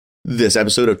This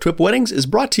episode of TWIP Weddings is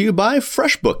brought to you by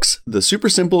FreshBooks, the super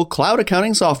simple cloud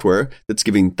accounting software that's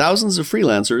giving thousands of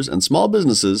freelancers and small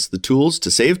businesses the tools to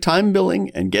save time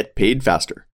billing and get paid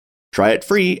faster. Try it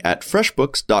free at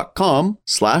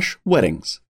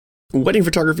freshbooks.com/weddings. Wedding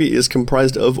photography is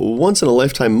comprised of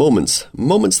once-in-a-lifetime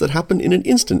moments that happen in an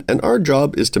instant, and our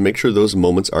job is to make sure those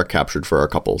moments are captured for our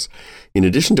couples. In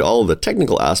addition to all of the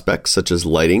technical aspects such as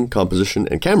lighting, composition,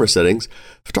 and camera settings,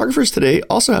 photographers today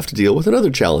also have to deal with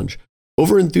another challenge: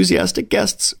 over-enthusiastic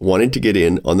guests wanting to get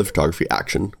in on the photography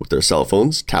action with their cell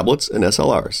phones, tablets, and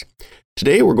SLRs.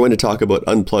 Today, we're going to talk about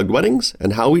unplugged weddings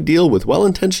and how we deal with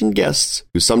well-intentioned guests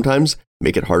who sometimes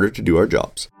make it harder to do our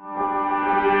jobs.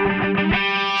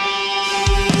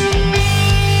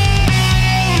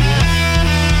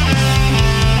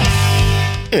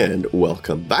 And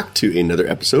welcome back to another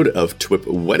episode of TWIP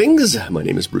Weddings. My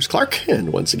name is Bruce Clark,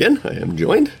 and once again, I am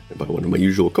joined by one of my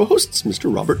usual co-hosts,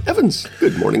 Mr. Robert Evans.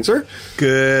 Good morning, sir.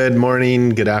 Good morning,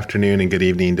 good afternoon, and good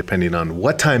evening, depending on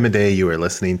what time of day you are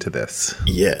listening to this.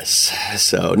 Yes.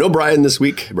 So, no Brian this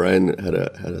week. Brian had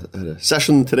a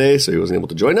session today, so he wasn't able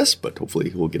to join us, but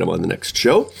hopefully we'll get him on the next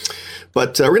show.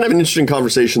 But we're going to have an interesting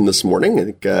conversation this morning. I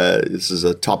think this is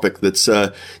a topic that's,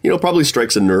 probably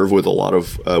strikes a nerve with a lot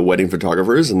of wedding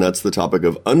photographers, and that's the topic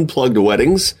of unplugged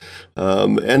weddings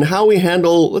and how we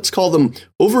handle, let's call them,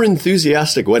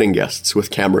 over-enthusiastic wedding guests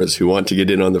with cameras who want to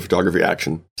get in on the photography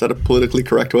action. Is that a politically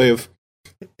correct way of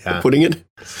putting it?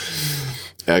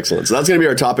 Excellent. So that's going to be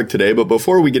our topic today. But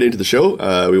before we get into the show,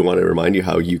 we want to remind you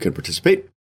how you can participate.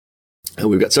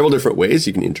 We've got several different ways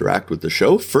you can interact with the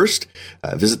show. First,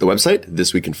 visit the website,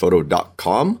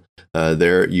 thisweekinphoto.com.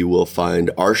 There you will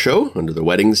find our show under the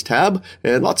Weddings tab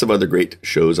and lots of other great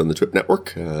shows on the TWIP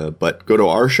network. But go to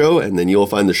our show and then you'll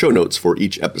find the show notes for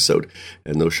each episode.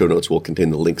 And those show notes will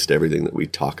contain the links to everything that we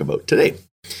talk about today.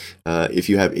 If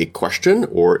you have a question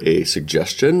or a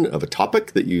suggestion of a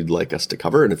topic that you'd like us to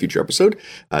cover in a future episode,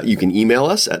 you can email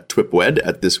us at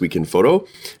twipwed@thisweekinphoto,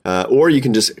 or you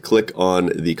can just click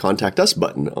on the Contact Us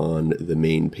button on the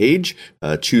main page,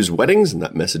 choose Weddings, and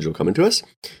that message will come into us.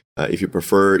 If you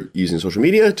prefer using social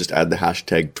media, just add the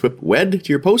hashtag TWIPWed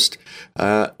to your post,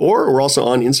 or we're also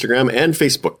on Instagram and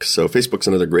Facebook. So Facebook's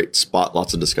another great spot,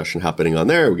 lots of discussion happening on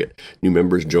there. We get new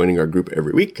members joining our group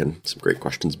every week and some great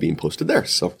questions being posted there.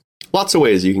 So lots of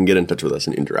ways you can get in touch with us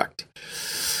and interact.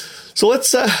 So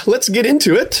let's get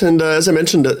into it. And as I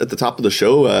mentioned at the top of the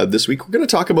show, this week we're going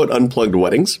to talk about unplugged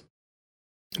weddings.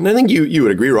 And I think you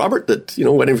would agree, Robert, that,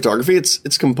 wedding photography,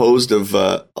 it's composed of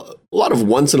a lot of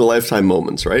once-in-a-lifetime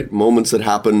moments, right? Moments that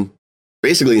happen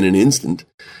basically in an instant.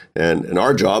 And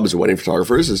our job as wedding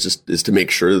photographers is to make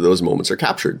sure that those moments are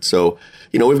captured. So,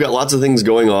 we've got lots of things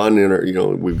going on in our,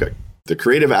 we've got the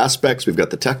creative aspects, we've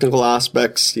got the technical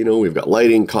aspects, we've got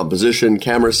lighting, composition,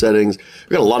 camera settings.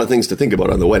 We've got a lot of things to think about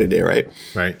on the wedding day, right?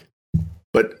 Right.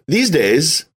 But these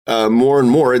days, more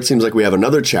and more, it seems like we have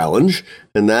another challenge,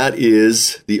 and that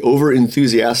is the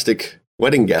over-enthusiastic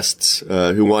wedding guests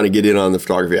who want to get in on the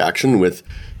photography action with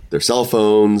their cell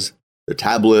phones, their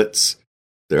tablets,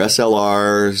 their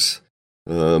SLRs.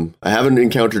 I haven't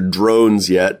encountered drones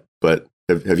yet, but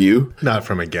have you? Not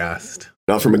from a guest.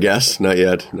 Not from a guest? Not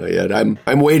yet.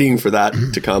 I'm waiting for that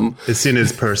to come. As soon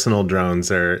as personal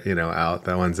drones are, out,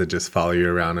 the ones that just follow you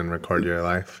around and record your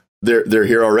life. They're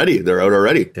here already. They're out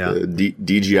already. Yeah.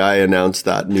 DJI announced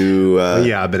that new.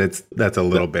 But that's a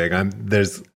little big.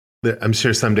 I'm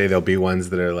sure someday there'll be ones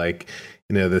that are like,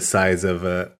 the size of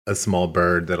a small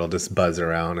bird that'll just buzz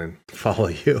around and follow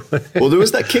you. Well, there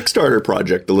was that Kickstarter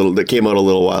project that came out a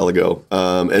little while ago,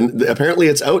 and apparently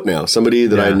it's out now. Somebody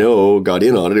that I know got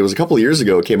in on it. It was a couple of years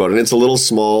ago it came out, and it's a little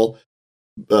small.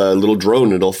 Little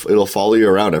drone, it'll follow you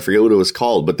around. I forget what it was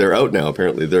called, but they're out now.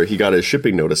 Apparently, he got a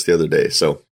shipping notice the other day.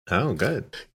 So, oh, good.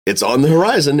 It's on the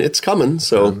horizon. It's coming.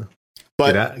 So,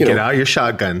 but get out your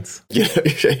shotguns. Yes,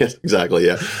 exactly.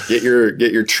 Yeah, get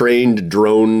your trained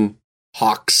drone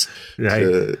hawks.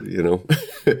 Right.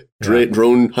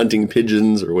 Drone hunting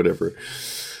pigeons or whatever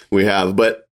we have.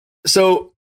 But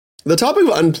so the topic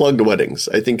of unplugged weddings,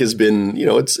 I think, has been.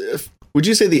 Would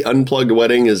you say the unplugged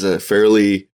wedding is a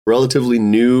fairly relatively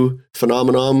new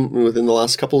phenomenon within the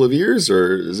last couple of years,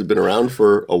 or has it been around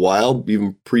for a while?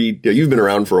 Even you've been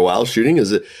around for a while shooting.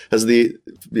 Has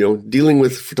dealing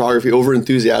with photography, over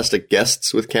enthusiastic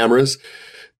guests with cameras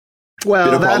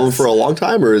been a problem for a long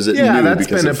time, or is it new? Yeah, that's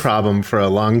been a problem for a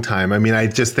long time. I mean, I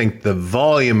just think the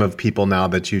volume of people now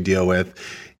that you deal with,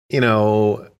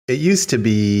 it used to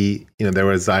be,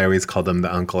 I always called them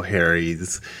the Uncle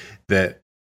Harrys that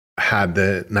had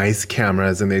the nice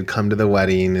cameras and they'd come to the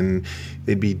wedding and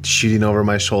they'd be shooting over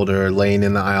my shoulder, laying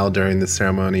in the aisle during the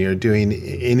ceremony, or doing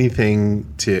anything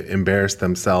to embarrass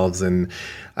themselves. And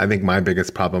I think my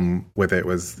biggest problem with it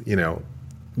was,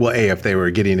 well, A, if they were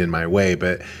getting in my way,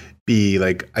 but B,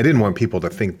 like, I didn't want people to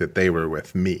think that they were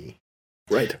with me.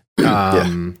 Right.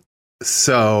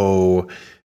 So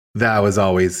that was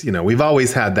always, we've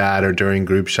always had that, or during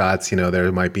group shots,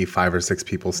 there might be 5 or 6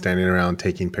 people standing around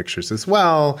taking pictures as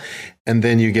well. And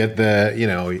then you get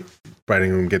the, bride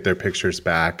and groom get their pictures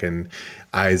back and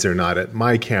eyes are not at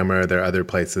my camera, they're other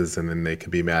places. And then they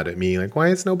could be mad at me. Like, why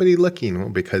is nobody looking? Well,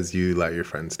 because you let your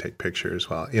friends take pictures.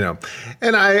 Well,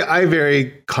 and I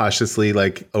very cautiously,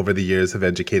 like, over the years have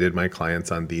educated my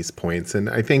clients on these points. And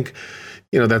I think,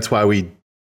 that's why we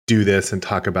do this and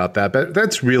talk about that. But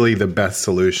that's really the best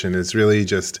solution, is really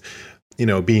just,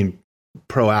 being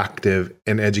proactive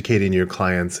and educating your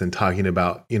clients and talking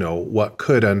about, what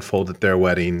could unfold at their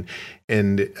wedding.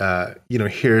 And,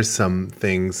 here's some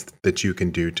things that you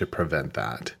can do to prevent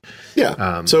that.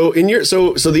 Yeah. So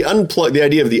the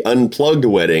idea of the unplugged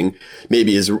wedding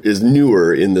maybe is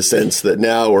newer in the sense that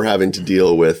now we're having to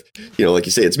deal with, like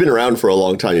you say, it's been around for a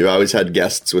long time. You've always had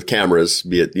guests with cameras,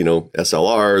 be it,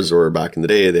 SLRs, or back in the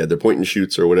day, they had their point and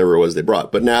shoots or whatever it was they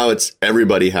brought. But now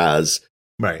everybody has,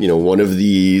 right, one of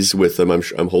these with them.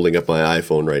 I'm holding up my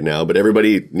iPhone right now, but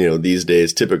everybody, these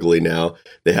days, typically now,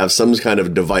 they have some kind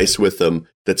of device with them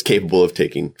that's capable of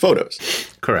taking photos.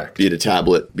 Correct. Be it a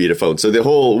tablet, be it a phone. So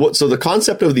the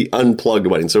concept of the unplugged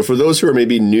wedding. So for those who are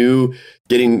maybe new,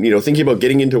 thinking about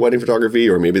getting into wedding photography,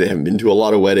 or maybe they haven't been to a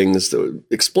lot of weddings, so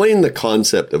explain the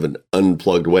concept of an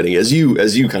unplugged wedding as you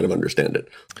kind of understand it.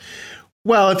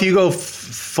 Well, if you go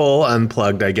full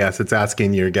unplugged, I guess it's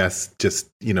asking your guests just,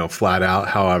 flat out,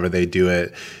 however they do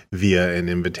it via an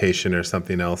invitation or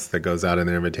something else that goes out in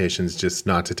their invitations, just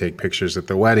not to take pictures at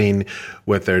the wedding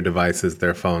with their devices,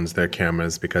 their phones, their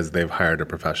cameras, because they've hired a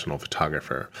professional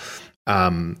photographer.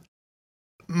 If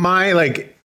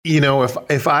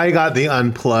I got the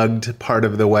unplugged part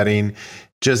of the wedding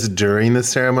just during the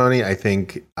ceremony, I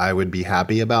think I would be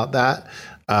happy about that.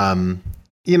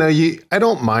 I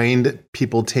don't mind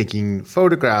people taking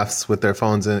photographs with their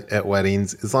phones at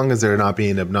weddings, as long as they're not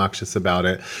being obnoxious about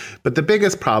it. But the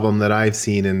biggest problem that I've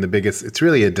seen, and it's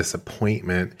really a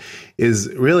disappointment, is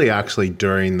really actually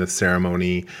during the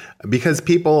ceremony, because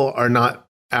people are not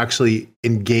actually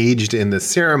engaged in the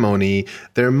ceremony.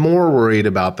 They're more worried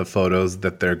about the photos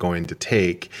that they're going to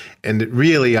take. And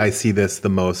really, I see this the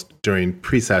most during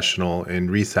pre-sessional and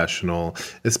recessional,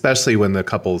 especially when the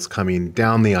couple's coming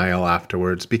down the aisle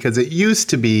afterwards, because it used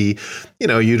to be,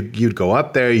 you'd go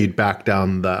up there, you'd back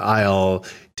down the aisle,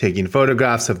 taking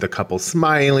photographs of the couple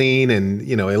smiling and,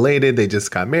 elated. They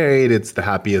just got married. It's the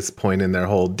happiest point in their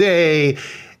whole day.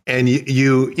 And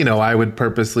I would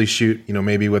purposely shoot,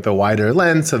 maybe with a wider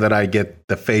lens so that I get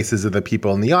the faces of the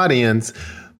people in the audience.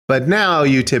 But now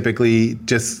you typically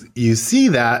you see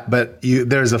that, but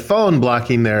there's a phone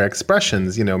blocking their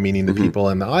expressions, meaning the people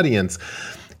in the audience,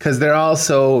 because they're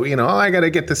also, I got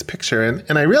to get this picture.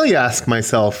 And I really ask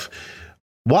myself,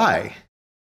 why?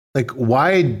 Like,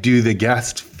 why do the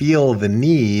guests feel the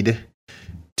need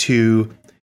to,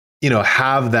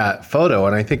 have that photo?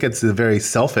 And I think it's a very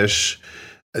selfish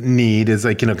need, is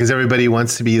like, because everybody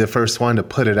wants to be the first one to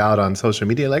put it out on social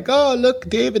media, like, oh, look,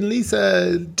 Dave and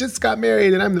Lisa just got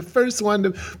married and I'm the first one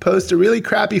to post a really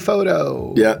crappy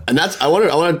photo. Yeah. And I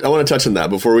want to touch on that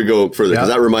before we go further, because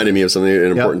that reminded me of something, an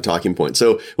important talking point.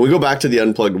 So when we go back to the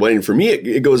unplugged wedding, for me,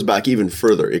 it goes back even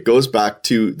further. It goes back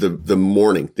to the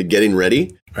morning, the getting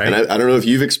ready. Right. And I don't know if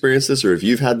you've experienced this or if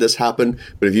you've had this happen,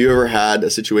 but have you ever had a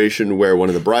situation where one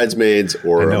of the bridesmaids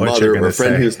or a mother or a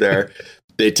friend who's there,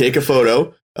 they take a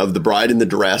photo of the bride in the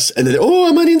dress, and then,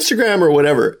 I'm on Instagram or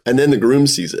whatever. And then the groom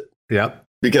sees it. Yep.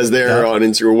 Because they're on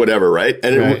Instagram or whatever, right?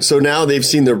 And so now they've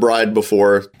seen their bride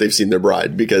before they've seen their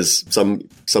bride, because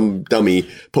some dummy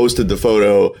posted the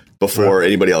photo before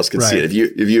anybody else could see it.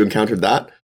 Have you encountered that?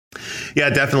 Yeah,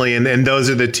 definitely. And those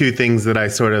are the two things that I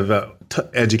sort of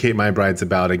educate my brides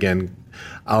about. Again,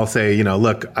 I'll say,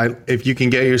 look, if you can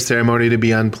get your ceremony to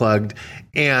be unplugged,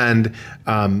 and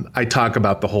I talk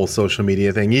about the whole social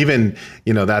media thing, even,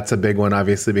 that's a big one,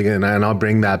 obviously, and I'll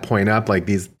bring that point up, like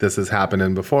this has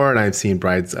happened before, and I've seen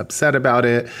brides upset about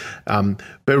it.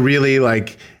 But really,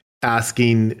 like,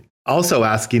 asking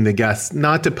the guests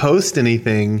not to post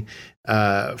anything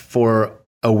for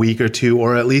a week or two,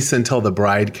 or at least until the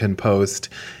bride can post.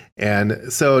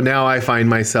 And so now I find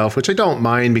myself, which I don't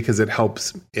mind because it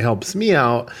helps me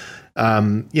out,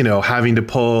 having to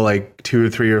pull like 2 or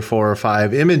 3 or 4 or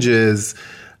 5 images,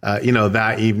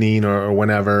 that evening or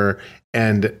whenever.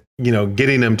 And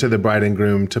getting them to the bride and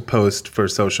groom to post for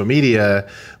social media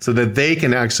so that they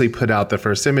can actually put out the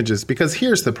first images. Because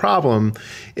here's the problem.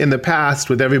 In the past,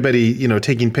 with everybody,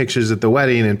 taking pictures at the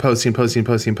wedding and posting,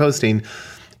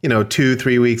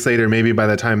 2-3 weeks later, maybe by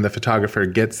the time the photographer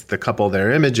gets the couple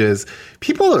their images,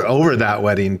 people are over that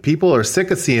wedding. People are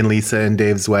sick of seeing Lisa and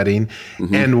Dave's wedding.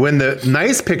 Mm-hmm. And when the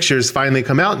nice pictures finally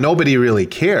come out, nobody really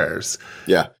cares.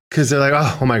 Yeah. Because they're like,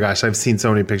 oh my gosh, I've seen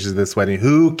so many pictures of this wedding.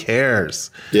 Who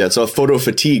cares? Yeah, it's a photo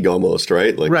fatigue almost,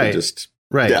 right? Like right.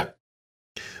 Yeah.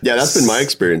 Yeah, that's been my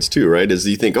experience too, right? Is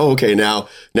you think, oh, okay, now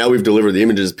we've delivered the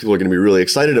images people are going to be really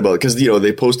excited about because,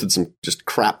 they posted some just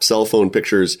crap cell phone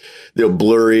pictures,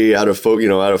 blurry, out of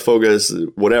focus,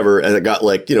 whatever. And it got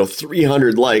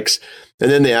 300 likes.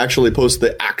 And then they actually post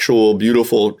the actual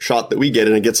beautiful shot that we get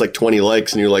and it gets 20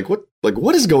 likes. And you're like,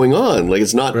 what is going on?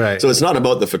 It's not, right. So it's not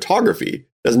about the photography.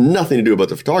 It has nothing to do about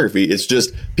the photography. It's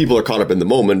just people are caught up in the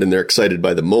moment and they're excited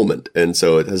by the moment. And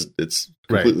so it's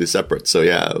completely separate. So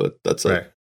yeah, that's a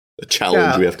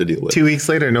challenge we have to deal with. 2 weeks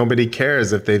later, nobody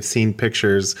cares if they've seen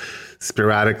pictures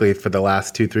sporadically for the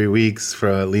last 2-3 weeks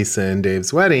for Lisa and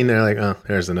Dave's wedding. They're like, oh,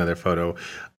 there's another photo.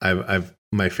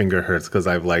 My finger hurts because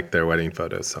I've liked their wedding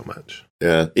photos so much.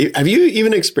 Yeah. Have you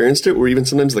even experienced it where even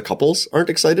sometimes the couples aren't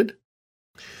excited?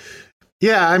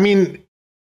 Yeah. I mean,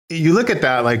 you look at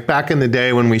that, back in the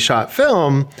day when we shot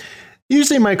film,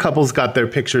 usually my couples got their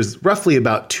pictures roughly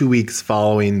about 2 weeks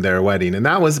following their wedding. And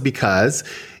that was because,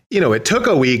 it took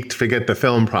a week to get the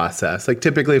film process.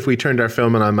 Typically if we turned our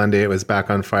film in on Monday, it was back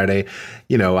on Friday.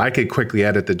 I could quickly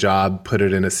edit the job, put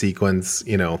it in a sequence,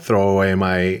 throw away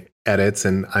my edits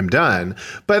and I'm done.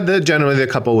 But generally the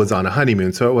couple was on a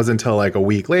honeymoon. So it wasn't until a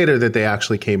week later that they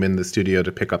actually came in the studio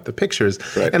to pick up the pictures.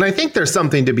 Right. And I think there's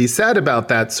something to be said about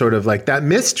that sort of that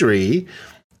mystery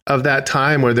of that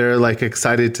time where they're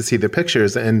excited to see the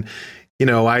pictures. And,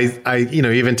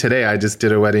 even today, I just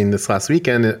did a wedding this last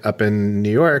weekend up in New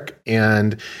York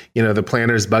and, the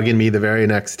planner's bugging me the very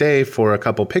next day for a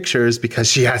couple pictures because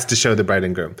she has to show the bride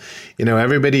and groom.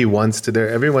 Everyone's so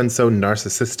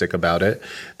narcissistic about it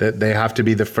that they have to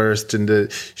be the first and to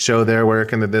show their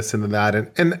work and the this and the that.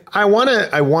 And I want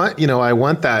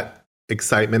that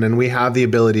excitement and we have the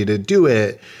ability to do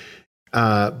it.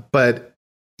 But,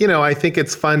 I think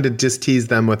it's fun to just tease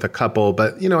them with a couple,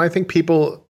 but, I think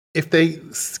people, if they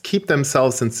keep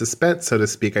themselves in suspense, so to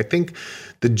speak, I think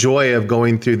the joy of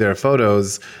going through their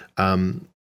photos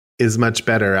is much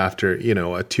better after, a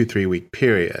 2-3 week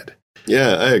period.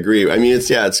 Yeah, I agree. I mean,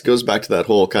 it goes back to that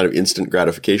whole kind of instant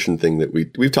gratification thing that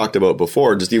we've talked about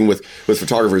before, just even with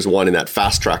photographers wanting that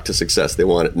fast track to success. They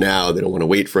want it now. They don't want to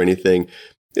wait for anything.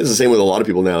 It's the same with a lot of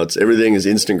people now. Everything is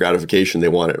instant gratification. They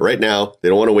want it right now. They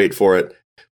don't want to wait for it.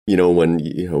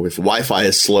 If Wi-Fi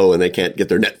is slow and they can't get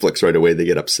their Netflix right away, they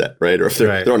get upset, right? Or if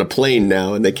they're on a plane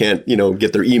now and they can't,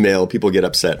 get their email, people get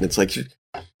upset. And it's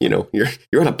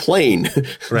you're on a plane,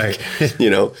 right?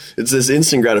 It's this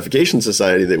instant gratification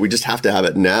society that we just have to have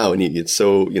it now. And it's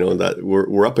so, that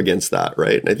we're up against that,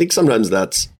 right? And I think sometimes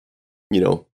that's,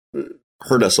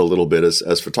 hurt us a little bit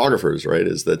as photographers, right?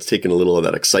 Is that's taken a little of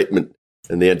that excitement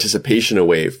and the anticipation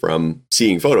away from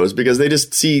seeing photos because they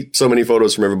just see so many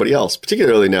photos from everybody else,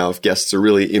 particularly now if guests are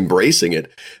really embracing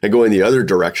it and going the other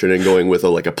direction and going with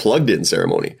a plugged in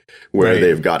ceremony where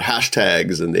they've got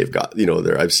hashtags and they've got,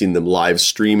 I've seen them live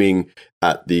streaming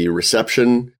at the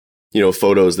reception,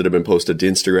 photos that have been posted to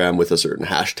Instagram with a certain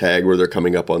hashtag where they're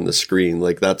coming up on the screen.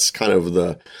 That's kind of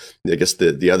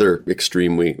the other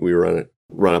extreme we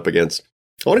run up against.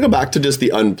 I want to go back to just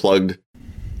the unplugged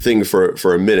thing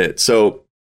for a minute. So,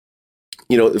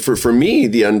 for me,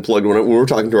 the unplugged, when we're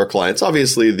talking to our clients,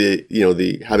 obviously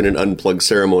the having an unplugged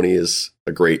ceremony is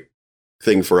a great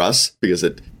thing for us because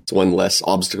it's one less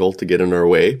obstacle to get in our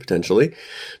way potentially.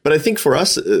 But I think for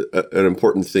us, an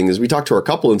important thing is we talk to our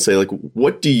couple and say,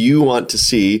 what do you want to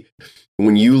see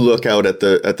when you look out at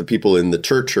the people in the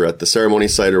church or at the ceremony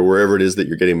site or wherever it is that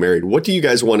you're getting married? What do you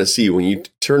guys want to see when you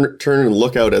turn and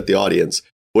look out at the audience?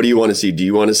 What do you want to see? Do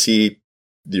you want to see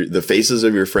the faces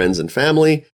of your friends and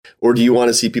family, or do you want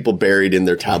to see people buried in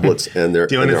their tablets and their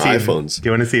iPhones? Do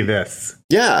you want to see this?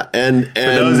 Yeah. And for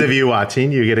those of you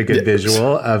watching, you get a good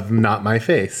visual of not my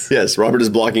face. Yes. Robert is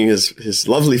blocking his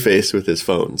lovely face with his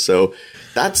phone. So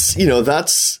that's,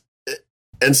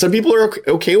 and some people are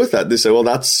okay with that. They say, well,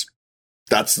 that's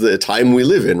the time we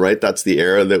live in, right? That's the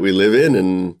era that we live in.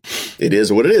 And it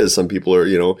is what it is. Some people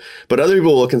are, but other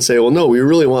people look and say, well, no, we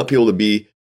really want people to be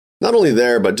not only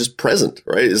there, but just present,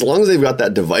 right? As long as they've got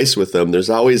that device with them,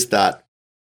 there's always that,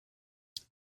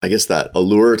 that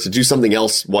allure to do something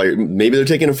else while maybe they're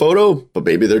taking a photo, but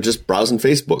maybe they're just browsing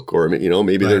Facebook or,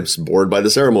 maybe they're just bored by the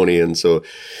ceremony. And so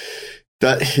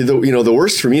The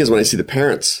worst for me is when I see the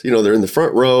parents, they're in the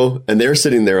front row and they're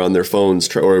sitting there on their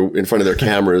phones or in front of their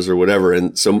cameras or whatever.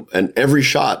 And every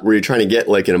shot where you're trying to get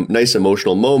like a nice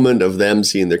emotional moment of them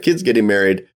seeing their kids getting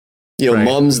married, right.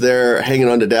 Mom's there hanging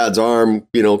onto dad's arm,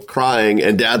 crying,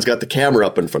 and dad's got the camera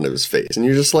up in front of his face. And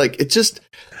you're just like, it just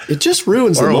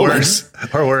ruins the moment.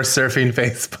 Or worse, surfing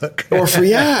Facebook.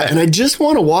 And I just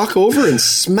want to walk over and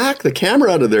smack the camera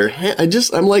out of their hand.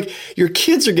 I'm like, your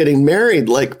kids are getting married.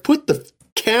 Like, put the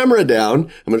camera down.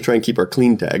 I'm going to try and keep our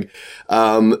clean tag.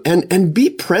 And be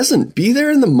present. Be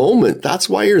there in the moment. That's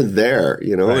why you're there,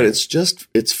 right. And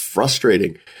it's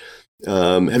frustrating.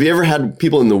 Have you ever had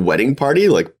people in the wedding party,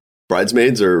 like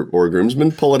bridesmaids or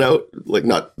groomsmen, pull it out? Like,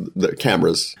 not the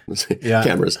cameras,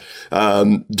 cameras,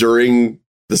 during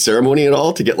the ceremony at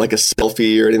all to get like a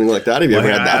selfie or anything like that? Have you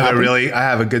ever had that happen? I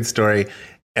have a good story.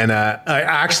 And I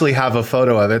actually have a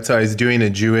photo of it. So I was doing a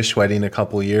Jewish wedding a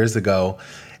couple of years ago.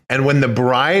 And when the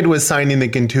bride was signing the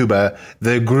ketubah,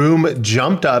 the groom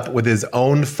jumped up with his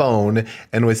own phone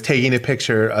and was taking a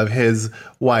picture of his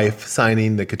wife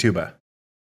signing the ketubah.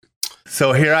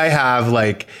 So here I have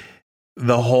like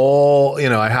the whole,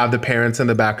 I have the parents in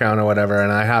the background or whatever,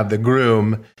 and I have the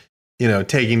groom,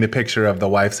 taking the picture of the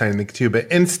wife signing the ketubah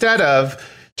instead of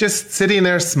just sitting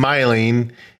there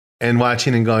smiling and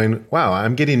watching and going, wow,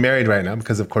 I'm getting married right now.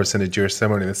 Because, of course, in a Jewish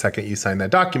ceremony, the second you sign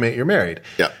that document, you're married.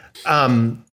 Yeah.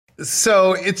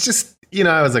 So it's just,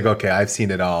 I was like, okay, I've seen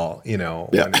it all,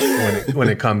 when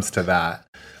it comes to that.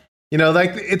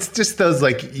 Like, it's just those,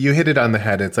 like, you hit it on the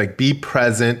head. It's like, be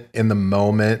present in the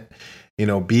moment.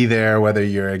 Be there, whether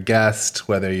you're a guest,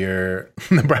 whether you're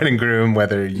the bride and groom,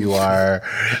 whether you are,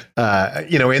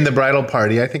 in the bridal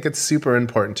party. I think it's super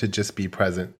important to just be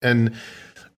present. And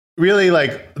really,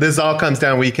 like, this all comes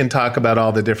down, we can talk about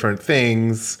all the different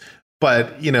things,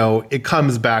 but, it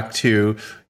comes back to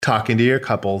talking to your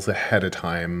couples ahead of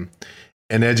time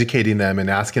and educating them and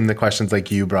asking the questions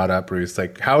like you brought up, Bruce,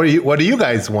 like, what do you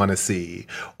guys want to see?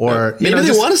 Or maybe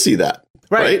they want to see that.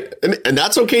 Right. And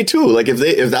that's okay too. Like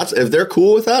if they're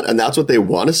cool with that and that's what they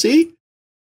want to see,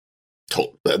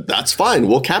 that's fine.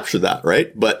 We'll capture that.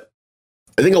 Right. But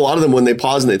I think a lot of them, when they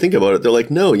pause and they think about it, they're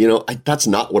like, no, that's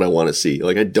not what I want to see.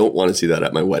 Like, I don't want to see that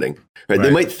at my wedding. Right.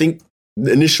 They might think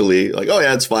initially like, oh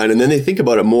yeah, it's fine. And then they think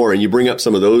about it more and you bring up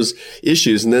some of those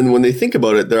issues. And then when they think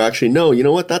about it, they're actually, no, you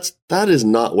know what? That is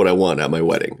not what I want at my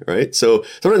wedding. Right. So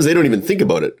sometimes they don't even think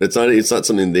about it. It's not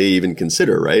something they even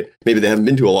consider. Right. Maybe they haven't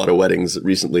been to a lot of weddings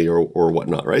recently or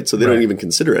whatnot. Right. So they don't even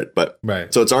consider it. But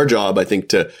so it's our job, I think,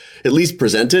 to at least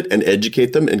present it and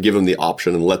educate them and give them the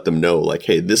option and let them know like,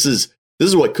 hey, this is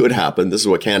what could happen. This is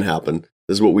what can happen.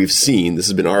 This is what we've seen. This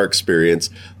has been our experience.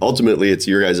 Ultimately, it's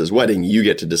your guys' wedding. You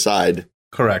get to decide.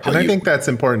 Correct. And I think that's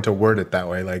important to word it that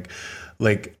way. Like,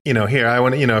 here, I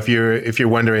want to, if you're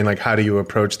wondering, like, how do you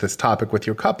approach this topic with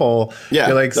your couple? Yeah.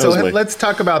 You're like, so let's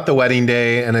talk about the wedding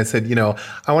day. And I said,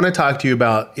 I want to talk to you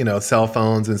about, cell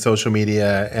phones and social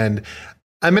media. And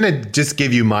I'm going to just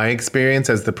give you my experience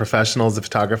as the professional, as a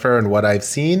photographer and what I've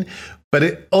seen.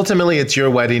 But ultimately, it's your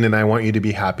wedding and I want you to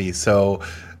be happy. So,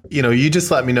 you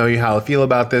just let me know how you feel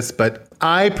about this. But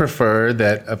I prefer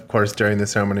that, of course, during the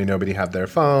ceremony, nobody have their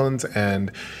phones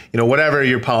and, whatever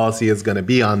your policy is going to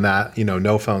be on that,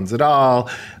 no phones at all,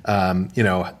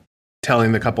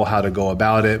 telling the couple how to go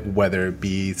about it, whether it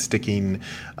be sticking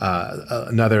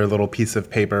another little piece of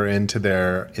paper into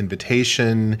their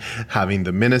invitation, having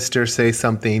the minister say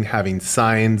something, having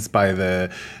signs by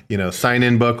the,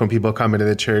 sign-in book when people come into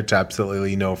the church,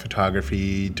 absolutely no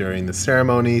photography during the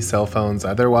ceremony, cell phones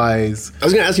otherwise. I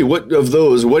was going to ask you, what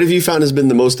have you found has been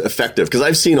the most effective? Because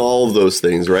I've seen all of those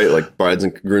things, right? Like brides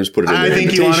and grooms put it in their invitation.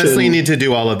 I think you honestly need to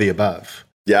do all of the above.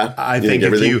 Yeah. I think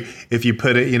if you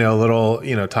put it,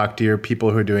 little, talk to your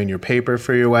people who are doing your paper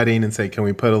for your wedding and say, can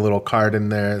we put a little card in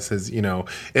there that says,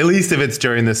 at least if it's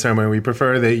during the ceremony, we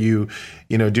prefer that you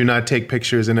do not take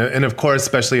pictures. And of course,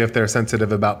 especially if they're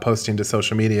sensitive about posting to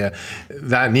social media,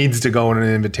 that needs to go in an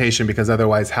invitation because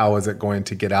otherwise, how is it going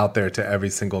to get out there to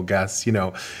every single guest,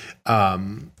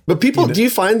 But people, do you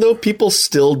find though, people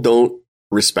still don't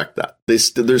respect that? There's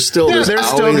still going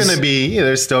to be,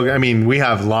 I mean, we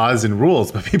have laws and rules,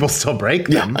 but people still break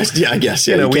them. Yeah, I guess.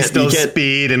 Yeah, we still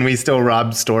speed and we still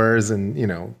rob stores and,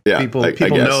 people know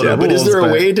the rules. But is there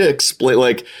a way to explain,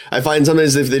 like, I find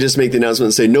sometimes if they just make the announcement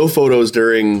and say no photos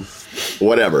during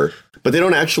whatever, but they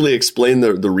don't actually explain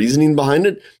the reasoning behind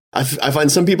it. I find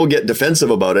some people get defensive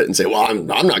about it and say, well, I'm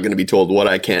not going to be told what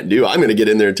I can't do. I'm going to get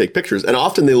in there and take pictures. And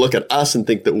often they look at us and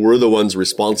think that we're the ones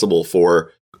responsible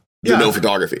for no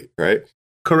photography, right?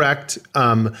 correct.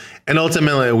 And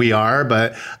ultimately we are,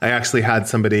 but I actually had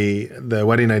somebody, the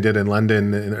wedding I did in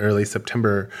London in early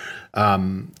September,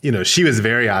 she was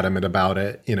very adamant about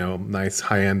it, nice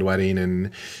high-end wedding.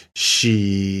 And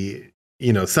she,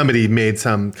 somebody made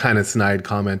some kind of snide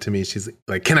comment to me. She's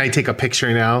like, can I take a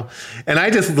picture now? And I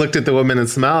just looked at the woman and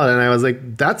smiled. And I was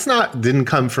like, didn't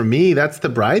come from me. That's the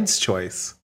bride's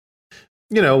choice.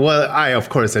 I, of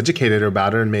course, educated her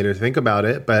about it and made her think about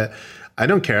it, but I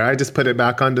don't care. I just put it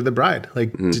back onto the bride.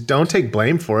 Like, don't take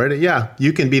blame for it. Yeah,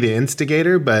 you can be the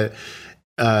instigator, but,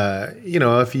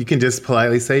 if you can just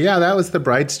politely say, yeah, that was the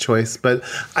bride's choice. But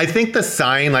I think the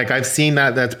sign, like I've seen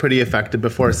that's pretty effective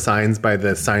before, signs by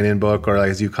the sign-in book or like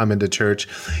as you come into church.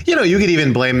 You could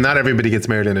even blame, not everybody gets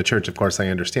married in a church. Of course, I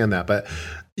understand that, but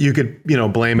you could,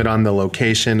 blame it on the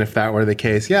location if that were the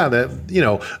case. Yeah,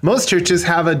 most churches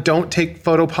have a don't take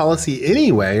photo policy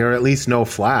anyway, or at least no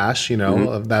flash,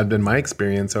 That's been my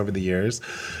experience over the years.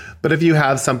 But if you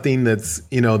have something that's,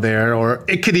 there, or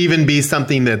it could even be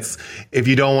something that's, if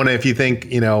you don't want to, if you think,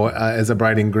 as a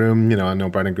bride and groom, I know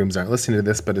bride and grooms aren't listening to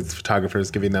this, but it's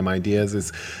photographers giving them ideas,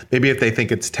 is maybe if they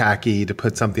think it's tacky to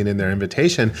put something in their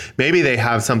invitation, maybe they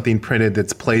have something printed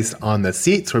that's placed on the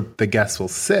seats where the guests will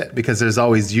sit, because there's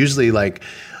always usually like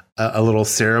a little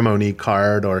ceremony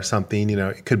card or something,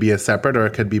 it could be a separate, or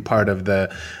it could be part of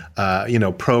the,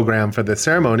 program for the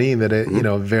ceremony that it,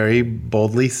 very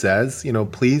boldly says,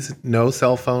 please no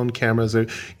cell phone cameras, or,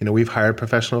 we've hired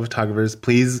professional photographers.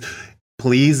 Please,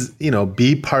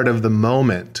 be part of the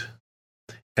moment,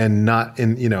 and not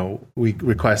we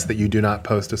request that you do not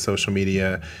post to social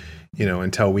media,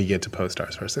 until we get to post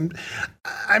ours first. And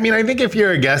I mean, I think if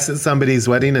you're a guest at somebody's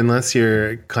wedding, unless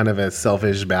you're kind of a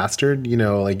selfish bastard,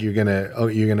 like you're going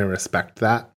to respect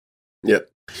that. Yep.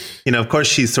 Of course,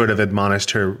 she's sort of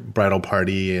admonished her bridal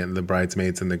party and the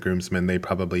bridesmaids and the groomsmen. They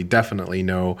probably definitely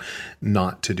know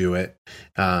not to do it.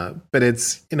 But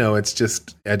it's, it's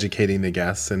just educating the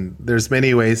guests. And there's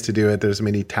many ways to do it. There's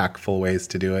many tactful ways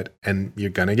to do it. And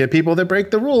you're going to get people that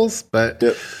break the rules. But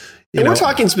yep. And we're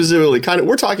talking specifically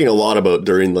we're talking a lot about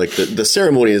during like the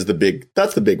ceremony is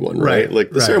that's the big one, right?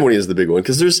 Like the ceremony is the big one,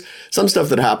 because there's some stuff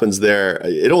that happens there.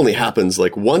 It only happens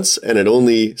like once, and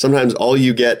sometimes all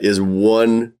you get is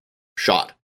one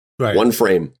shot, one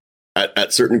frame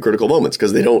at certain critical moments,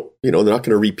 because they don't, they're not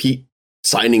going to repeat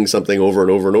signing something over and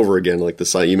over and over again. Like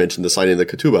you mentioned the signing of the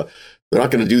ketubah. They're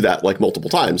not going to do that like multiple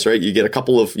times, right? You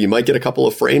might get a couple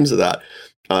of frames of that.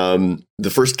 The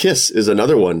first kiss is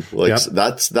another one. Like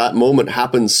that moment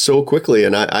happens so quickly.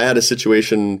 And I had a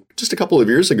situation just a couple of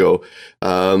years ago,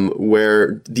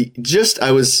 where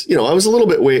I was a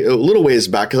little ways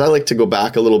back, because I like to go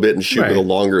back a little bit and shoot with a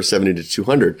longer 70 to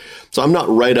 200. So I'm not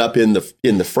right up in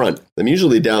the front. I'm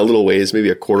usually down a little ways, maybe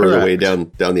a quarter of the way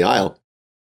down the aisle.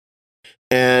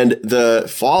 And the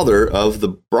father of the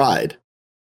bride,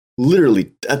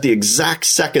 literally at the exact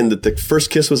second that the first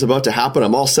kiss was about to happen,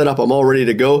 I'm all set up, I'm all ready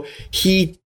to go.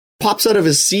 He pops out of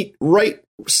his seat right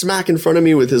smack in front of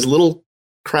me with his little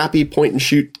crappy point and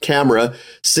shoot camera,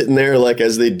 sitting there like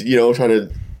as they, trying to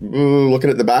looking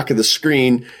at the back of the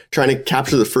screen, trying to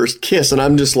capture the first kiss. And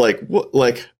I'm just like,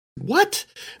 what?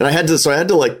 And I had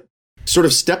to like sort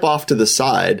of step off to the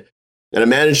side, and I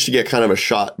managed to get kind of a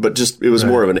shot, but just, it was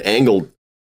more of an angled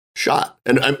shot.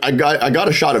 And I got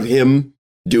a shot of him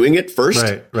doing it first.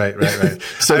 Right.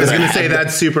 So I was going to say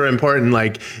that's super important.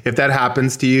 Like if that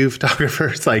happens to you,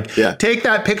 photographers, take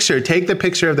that picture, take the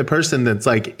picture of the person that's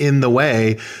like in the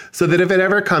way, so that if it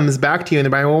ever comes back to you and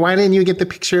they're like, well, why didn't you get the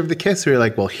picture of the kiss? We're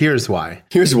like, well, here's why.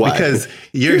 Because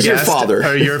your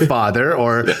father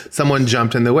or someone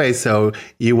jumped in the way. So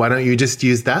why don't you just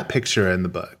use that picture in the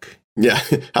book? Yeah.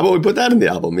 How about we put that in the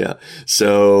album? Yeah.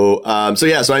 So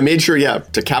I made sure,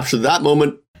 to capture that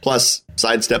moment, plus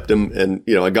sidestepped him, and,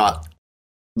 I got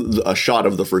a shot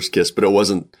of the first kiss, but it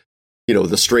wasn't,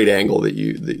 the straight angle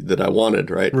that I wanted.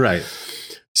 Right. Right.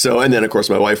 So, and then of course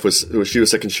my wife she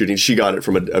was second shooting. She got it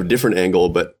from a different angle,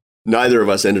 but neither of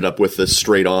us ended up with the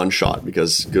straight on shot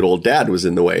because good old dad was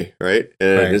in the way. Right.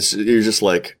 And you're just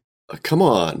like, come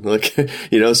on, like, so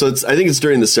I think it's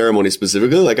during the ceremony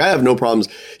specifically. Like I have no problems,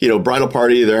 bridal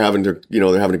party, they're having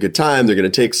a good time. They're going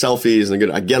to take selfies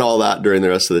and I get all that during the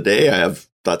rest of the day.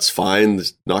 That's fine.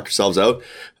 Just knock yourselves out.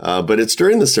 But it's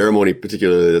during the ceremony,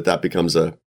 particularly, that becomes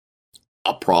a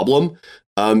problem.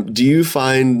 Do you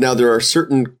find now there are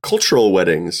certain cultural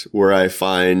weddings where I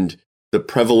find the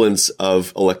prevalence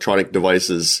of electronic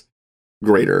devices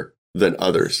greater than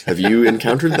others? Have you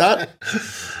encountered that?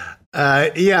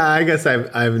 Yeah, I guess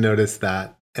I've noticed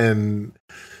that. And,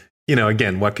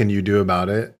 again, what can you do about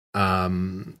it?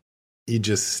 You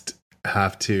just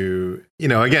have to,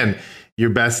 again, your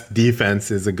best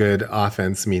defense is a good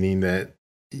offense, meaning that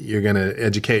you're going to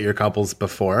educate your couples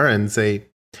before and say,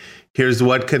 here's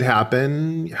what could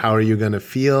happen. How are you going to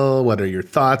feel? What are your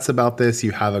thoughts about this?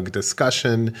 You have a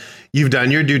discussion. You've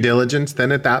done your due diligence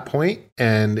then at that point.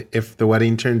 And if the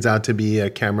wedding turns out to be a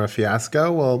camera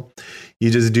fiasco, well,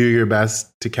 you just do your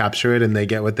best to capture it and they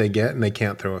get what they get and they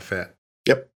can't throw a fit.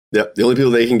 Yep. The only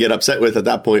people they can get upset with at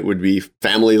that point would be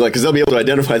family, like, because they'll be able to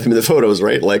identify them in the photos,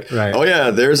 right? Like, oh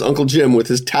yeah, there's Uncle Jim with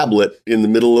his tablet in the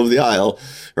middle of the aisle,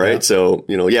 right?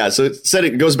 Yeah. So, so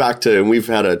it goes back to, and we've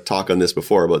had a talk on this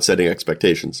before about setting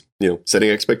expectations, setting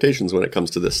expectations when it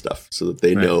comes to this stuff so that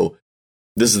they know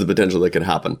this is the potential that could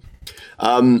happen.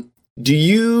 Do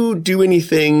you do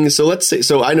anything? So let's say,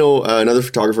 I know another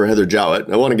photographer, Heather Jowett.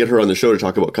 I want to get her on the show to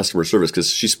talk about customer service because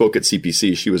she spoke at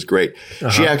CPC. She was great.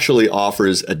 She actually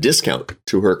offers a discount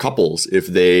to her couples if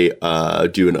they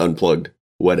do an unplugged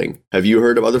wedding. Have you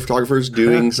heard of other photographers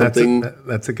doing something?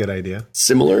 That's a good idea.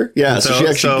 Similar? Yeah. So she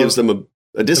actually gives them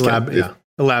a discount.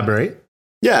 Elaborate.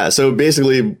 Yeah. So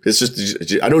basically, it's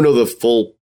just, I don't know the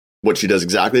full what she does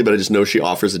exactly, but I just know she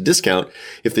offers a discount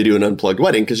if they do an unplugged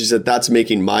wedding because she said that's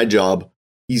making my job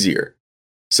easier.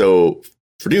 So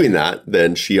for doing that,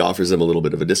 then she offers them a little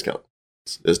bit of a discount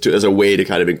as a way to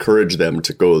kind of encourage them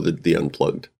to go the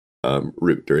unplugged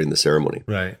route during the ceremony.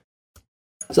 Right.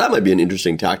 So that might be an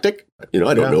interesting tactic. I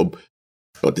don't know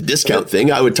about the discount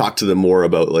thing. I would talk to them more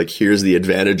about like, here's the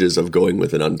advantages of going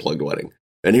with an unplugged wedding,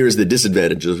 and here's the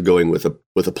disadvantages of going with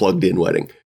a plugged in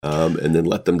wedding. And then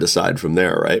let them decide from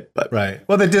there, right? Right.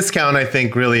 Well, the discount, I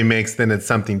think, really makes then it's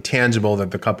something tangible that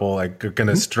the couple are going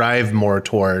to strive more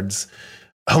towards.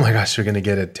 Oh my gosh, you're going to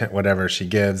get whatever she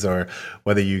gives, or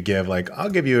whether you give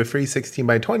I'll give you a free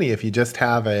 16x20 if you just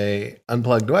have a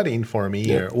unplugged wedding for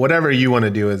me, or whatever you want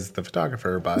to do as the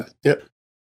photographer. But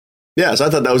yeah. So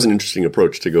I thought that was an interesting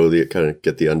approach to go kind of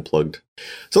get the unplugged.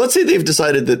 So let's say they've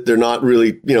decided that they're not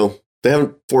really, they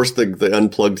haven't forced the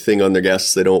unplugged thing on their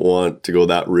guests. They don't want to go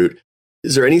that route.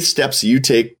 Is there any steps you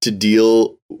take to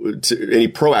any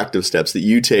proactive steps that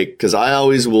you take? Because I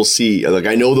always will see,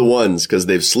 I know the ones because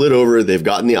they've slid over, they've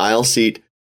gotten the aisle seat,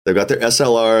 they've got their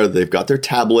SLR, they've got their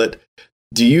tablet.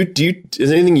 Is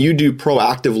there anything you do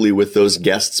proactively with those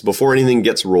guests before anything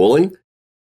gets rolling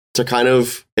to kind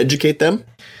of educate them?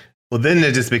 Well, then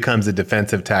it just becomes a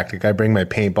defensive tactic. I bring my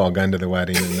paintball gun to the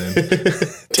wedding and then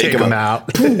take them out.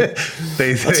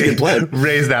 They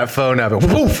raise that phone up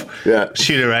and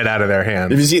shoot it right out of their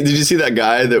hands. Did you see that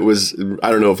guy that was,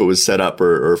 I don't know if it was set up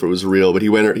or if it was real, but he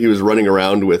was running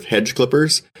around with hedge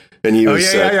clippers and he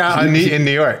was in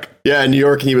New York. Yeah, in New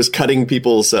York, and he was cutting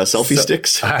people's selfie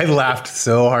sticks. I laughed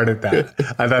so hard at that.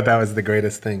 I thought that was the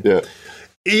greatest thing. Yeah.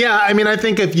 Yeah, I mean, I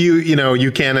think if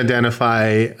you can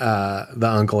identify the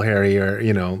Uncle Harry, or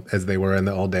as they were in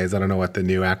the old days. I don't know what the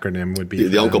new acronym would be.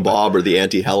 The Uncle Bob or the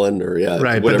Auntie Helen, or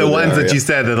right. But the ones that you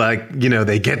said that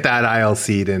they get that aisle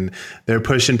seat and they're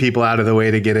pushing people out of the way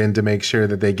to get in to make sure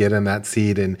that they get in that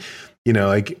seat, and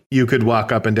you could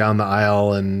walk up and down the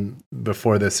aisle and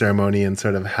before the ceremony and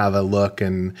sort of have a look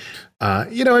and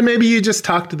and maybe you just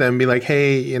talk to them, be like,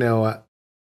 hey,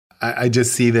 I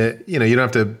just see that, you don't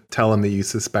have to tell them that you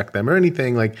suspect them or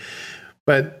anything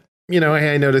but,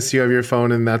 hey, I noticed you have your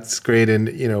phone and that's great. And,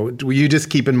 will you just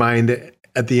keep in mind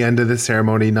at the end of the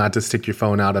ceremony not to stick your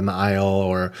phone out in the aisle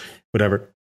or whatever,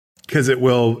 because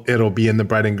it'll be in the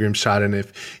bride and groom shot. And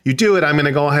if you do it, I'm going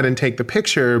to go ahead and take the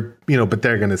picture, but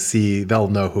they're going to see, they'll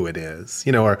know who it is,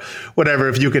 or whatever.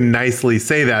 If you can nicely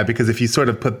say that, because if you sort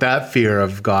of put that fear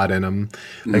of God in them,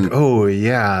 oh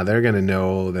yeah, they're going to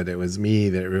know that it was me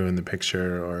that ruined the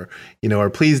picture, or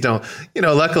please don't,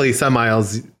 luckily some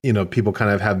aisles, people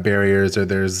kind of have barriers or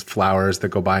there's flowers that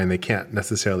go by and they can't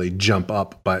necessarily jump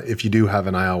up. But if you do have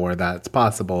an aisle where that's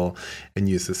possible and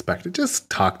you suspect it, just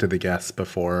talk to the guests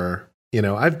before.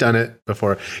 I've done it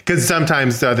before, because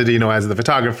sometimes, as the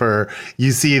photographer,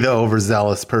 you see the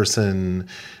overzealous person,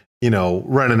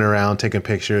 running around taking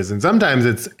pictures. And sometimes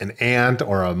it's an aunt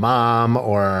or a mom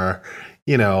or,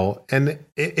 and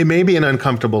it may be an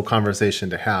uncomfortable conversation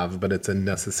to have, but it's a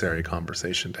necessary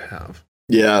conversation to have.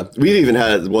 Yeah. We even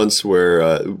had once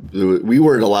where we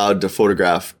weren't allowed to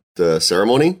photograph the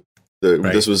ceremony.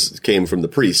 This came from the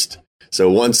priest. So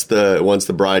once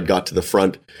the bride got to the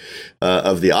front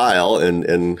of the aisle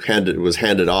and was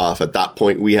handed off, at that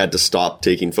point we had to stop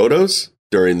taking photos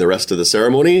during the rest of the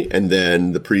ceremony. And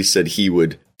then the priest said he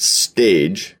would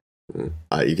stage.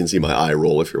 You can see my eye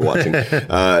roll if you're watching.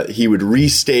 He would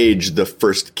restage the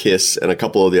first kiss and a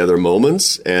couple of the other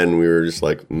moments, and we were just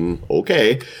like,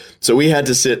 okay. So we had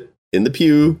to sit in the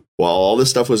pew while all this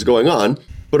stuff was going on.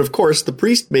 But of course, the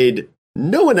priest made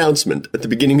no announcement at the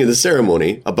beginning of the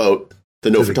ceremony about the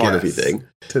no photography thing.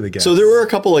 To the guests. So there were a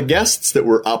couple of guests that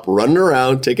were up running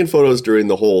around taking photos during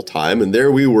the whole time. And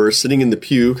there we were sitting in the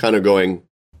pew kind of going,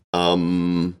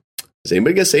 is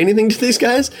anybody going to say anything to these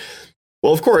guys?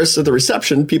 Well, of course, at the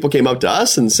reception, people came up to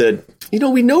us and said,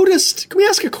 we noticed, can we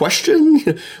ask a question?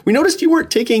 We noticed you weren't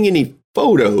taking any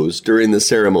photos during the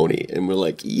ceremony. And we're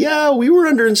like, yeah, we were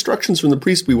under instructions from the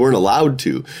priest. We weren't allowed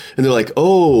to. And they're like,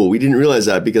 oh, we didn't realize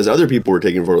that because other people were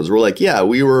taking photos. We're like, yeah,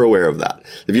 we were aware of that.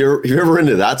 Have you ever run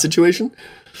into that situation?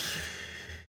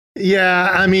 Yeah,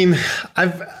 I mean, I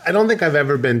don't think I've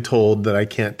ever been told that I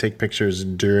can't take pictures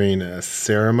during a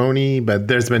ceremony, but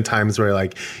there's been times where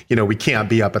we can't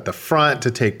be up at the front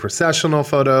to take processional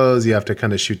photos. You have to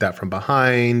kind of shoot that from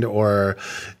behind or,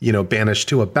 banish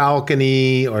to a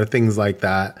balcony or things like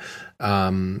that.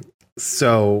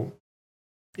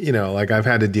 I've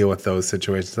had to deal with those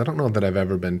situations. I don't know that I've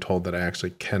ever been told that I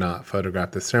actually cannot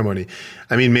photograph the ceremony.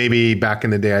 I mean, maybe back in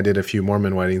the day I did a few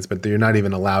Mormon weddings, but you're not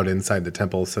even allowed inside the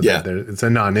temple, so it's a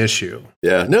non-issue.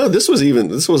 Yeah, no, this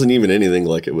wasn't even anything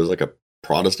like it was like a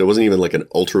Protestant. It wasn't even like an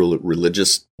ultra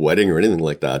religious wedding or anything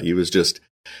like that. He was just,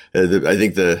 I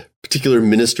think the particular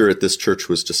minister at this church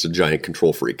was just a giant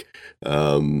control freak. It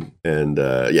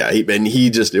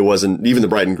wasn't, even the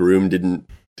bride and groom didn't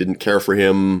care for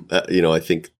him, I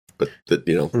think, but that,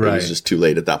 It was just too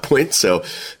late at that point. So,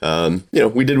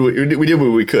 we did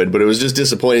what we could, but it was just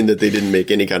disappointing that they didn't make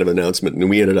any kind of announcement. And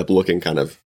we ended up looking kind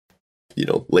of,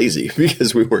 lazy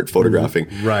because we weren't photographing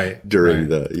during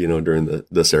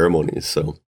the ceremonies.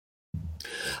 So,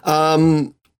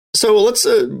 so let's,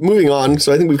 moving on.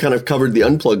 So I think we've kind of covered the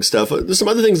unplugged stuff. There's some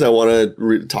other things I want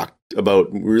to talk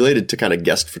about related to kind of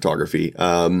guest photography.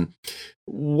 How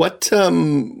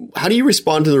do you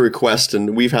respond to the request?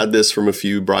 And we've had this from a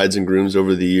few brides and grooms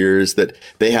over the years that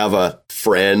they have a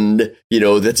friend,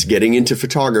 that's getting into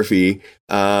photography.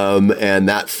 And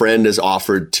that friend is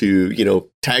offered to,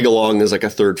 tag along as like a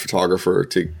third photographer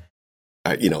to,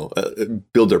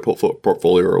 build their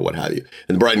portfolio or what have you.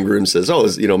 And the bride and groom says,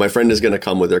 my friend is going to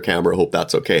come with their camera. Hope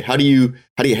that's okay. How do you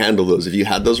handle those? Have you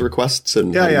had those requests?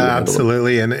 And yeah,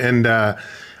 absolutely. And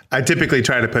I typically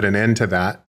try to put an end to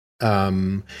that.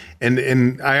 And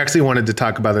I actually wanted to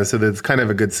talk about this, so that's kind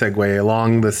of a good segue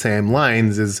along the same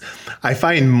lines. Is I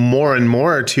find more and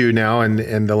more too now,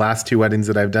 and the last two weddings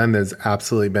that I've done, there's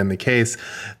absolutely been the case.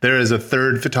 There is a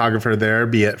third photographer there,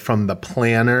 be it from the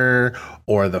planner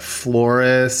or the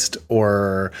florist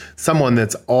or someone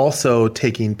that's also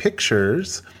taking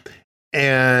pictures,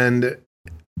 and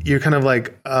you're kind of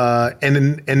like,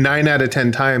 and 9 out of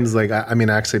 10 times,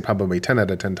 actually probably 10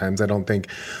 out of 10 times, I don't think.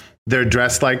 They're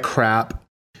dressed like crap.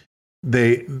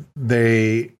 They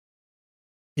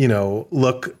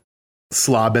look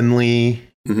slovenly,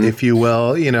 if you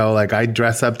will. I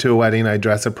dress up to a wedding. I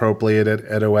dress appropriate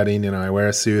at a wedding. I wear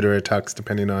a suit or a tux,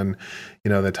 depending on,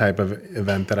 the type of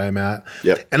event that I'm at.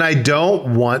 Yep. And I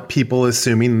don't want people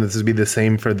assuming, this would be the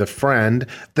same for the friend,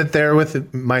 that they're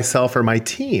with myself or my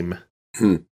team.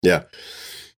 Yeah.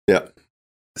 Yeah.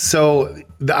 So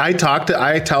I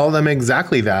tell them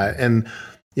exactly that. And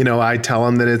I tell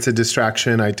them that it's a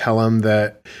distraction. I tell them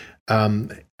that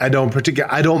I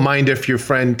don't mind if your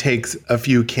friend takes a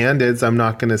few candids. I'm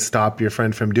not going to stop your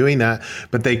friend from doing that,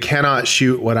 but they cannot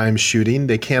shoot what I'm shooting.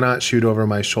 They cannot shoot over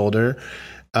my shoulder.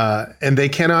 And they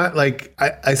cannot,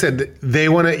 I said, they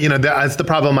want to, that's the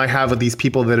problem I have with these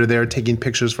people that are there taking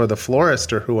pictures for the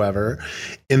florist or whoever,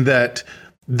 in that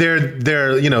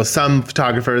they're some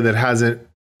photographer that hasn't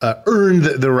earned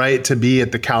the right to be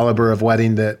at the caliber of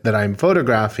wedding that I'm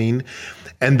photographing,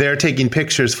 and they're taking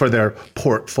pictures for their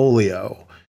portfolio,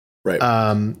 right?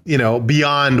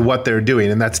 Beyond what they're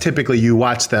doing. And that's typically, you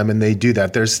watch them and they do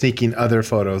that. They're sneaking other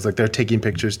photos, like they're taking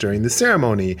pictures during the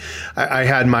ceremony. I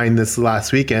had mine this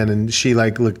last weekend, and she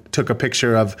took a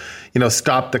picture of,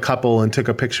 stopped the couple and took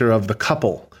a picture of the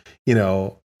couple,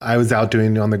 I was out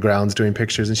on the grounds doing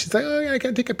pictures, and she's like, "Oh yeah, I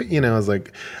can take a picture." I was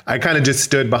like, I kind of just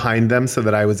stood behind them so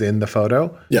that I was in the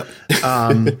photo. Yeah.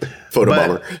 Photo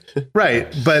bomber. Right.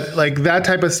 But that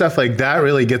type of stuff, that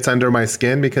really gets under my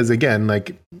skin, because again,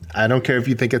 I don't care if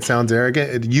you think it sounds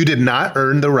arrogant. You did not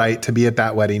earn the right to be at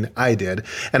that wedding. I did.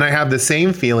 And I have the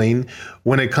same feeling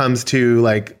when it comes to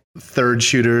third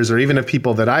shooters, or even of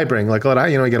people that I bring. I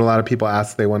get a lot of people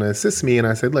ask if they want to assist me, and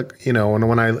I said, look,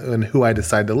 and who I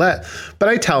decide to let. But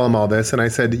I tell them all this, and I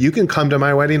said, you can come to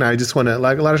my wedding. I just want to, a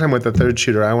lot of time with the third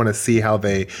shooter, I want to see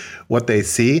what they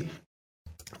see.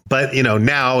 But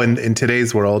now in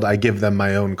today's world, I give them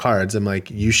my own cards. I'm like,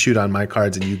 you shoot on my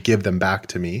cards and you give them back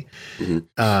to me.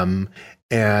 Mm-hmm.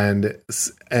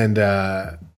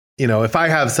 if I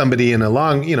have somebody in a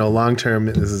long term,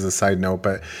 this is a side note,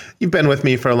 but you've been with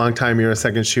me for a long time, you're a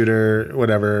second shooter,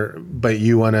 whatever, but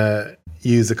you want to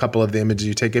use a couple of the images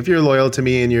you take. If you're loyal to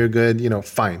me and you're good,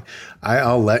 fine.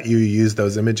 I'll let you use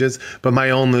those images. But my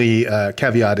only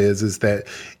caveat is that,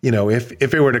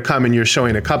 if it were to come and you're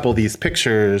showing a couple of these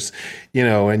pictures,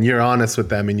 and you're honest with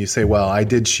them and you say, well, I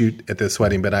did shoot at this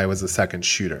wedding, but I was a second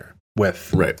shooter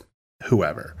with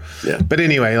whoever. Yeah. But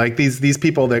anyway, like these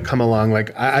people that come along,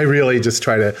 like I really just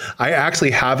I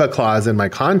actually have a clause in my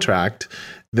contract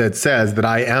that says that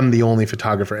I am the only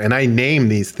photographer, and I name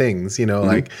these things,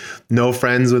 like no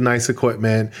friends with nice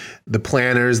equipment, the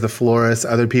planners, the florists,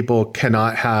 other people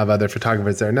cannot have other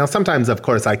photographers there. Now, sometimes, of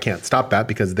course, I can't stop that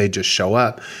because they just show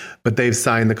up, but they've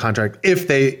signed the contract. If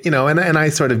they, and I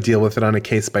sort of deal with it on a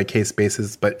case by case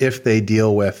basis, but if they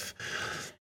deal with,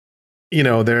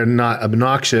 they're not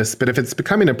obnoxious, but if it's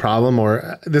becoming a problem,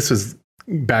 or this was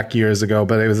back years ago,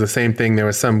 but it was the same thing. There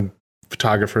was some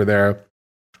photographer there,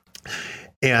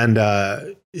 and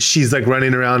she's like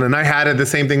running around, and I had it the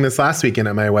same thing this last weekend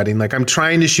at my wedding. Like, I'm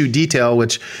trying to shoot detail,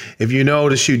 which if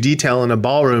to shoot detail in a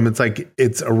ballroom,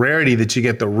 it's a rarity that you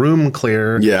get the room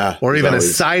clear, or even a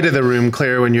side of the room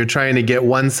clear when you're trying to get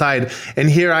one side. And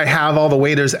here I have all the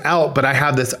waiters out, but I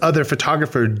have this other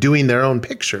photographer doing their own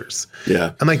pictures.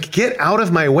 Yeah. I'm like, get out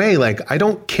of my way. Like, I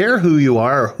don't care who you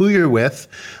are or who you're with.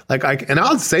 And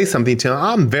I'll say something to him.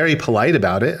 I'm very polite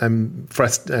about it. I'm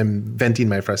venting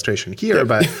my frustration here,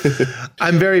 but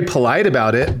I'm very polite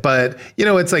about it. But,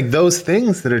 it's like those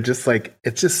things that are just like,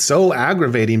 it's just so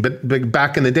aggravating. But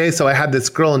back in the day, so I had this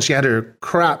girl and she had her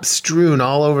crap strewn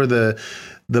all over the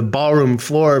ballroom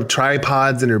floor of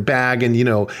tripods in her bag. And,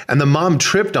 and the mom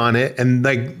tripped on it. And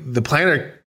like the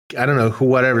planner, I don't know who,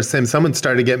 whatever, someone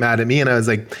started to get mad at me, and I was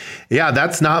like, yeah,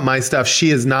 that's not my stuff. She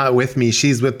is not with me.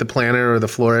 She's with the planner or the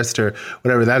florist or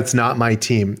whatever. That's not my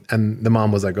team. And the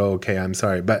mom was like, oh, okay, I'm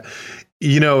sorry. But,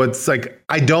 it's like,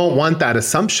 I don't want that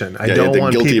assumption. I don't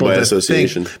want people to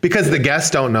association. Think, because the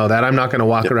guests don't know that. I'm not going to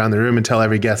walk around the room and tell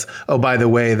every guest, oh, by the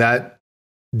way, that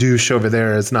douche over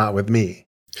there is not with me.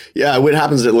 Yeah, what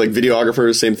happens at like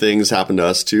videographers, same things happen to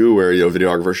us too, where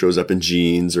videographer shows up in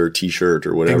jeans or t-shirt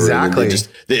or whatever. Exactly. And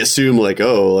they assume like,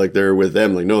 oh, like they're with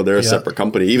them. Like, no, they're a separate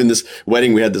company. Even this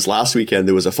wedding we had this last weekend,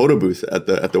 there was a photo booth at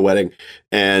the wedding,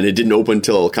 and it didn't open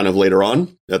till kind of later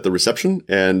on at the reception.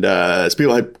 And as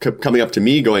people kept coming up to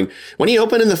me going, when are you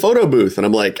opening the photo booth? And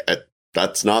I'm like,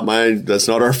 that's not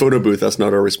our photo booth. That's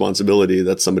not our responsibility.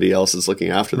 That's somebody else is looking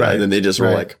after that. Right. And then they just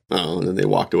were like, oh, and then they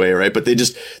walked away. Right. But they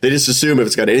just assume if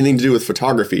it's got anything to do with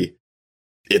photography,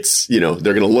 it's, they're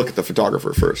going to look at the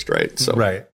photographer first. Right. So,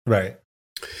 right.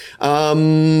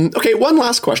 Okay. One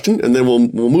last question, and then we'll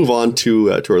move on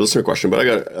to our listener question. But I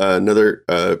got another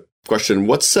question.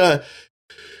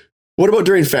 What about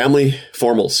during family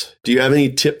formals? Do you have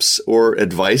any tips or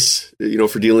advice,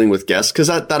 for dealing with guests? Because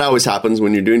that always happens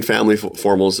when you're doing family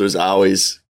formals. There's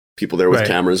always people there with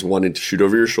cameras wanting to shoot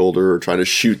over your shoulder or trying to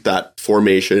shoot that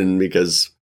formation because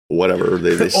whatever.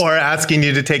 Or asking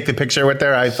you to take the picture with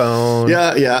their iPhone.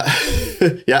 Yeah.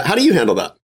 Yeah. How do you handle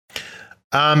that?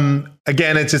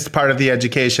 Again, it's just part of the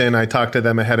education. I talk to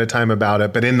them ahead of time about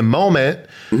it. But in the moment,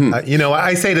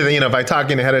 I say to them, if I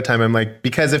talk in ahead of time, I'm like,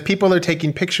 because if people are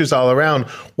taking pictures all around,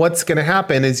 what's going to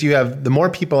happen is the more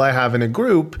people I have in a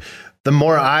group, the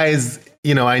more eyes,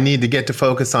 I need to get to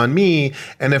focus on me.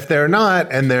 And if they're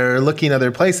not, and they're looking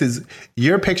other places,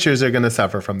 your pictures are going to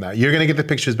suffer from that. You're going to get the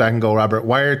pictures back and go, Robert,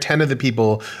 why are 10 of the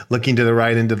people looking to the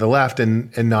right and to the left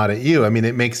and not at you? I mean,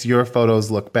 it makes your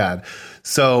photos look bad.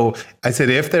 So I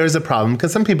said, if there's a problem,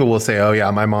 because some people will say, oh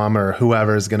yeah, my mom or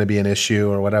whoever is going to be an issue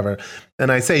or whatever. Then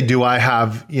I say, do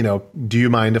you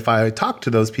mind if I talk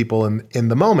to those people in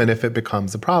the moment if it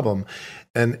becomes a problem?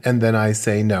 And then I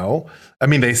say no. I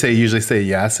mean, they usually say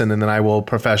yes, and then I will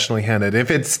professionally hand it.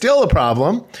 If it's still a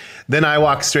problem, then I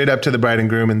walk straight up to the bride and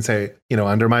groom and say,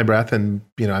 under my breath, and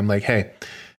I'm like, hey,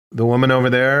 the woman over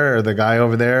there or the guy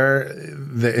over there,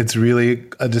 it's really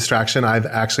a distraction. I've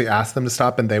actually asked them to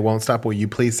stop and they won't stop. Will you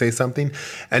please say something?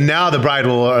 And now the bride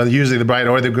usually the bride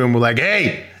or the groom will like,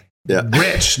 hey,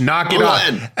 Rich, knock it off.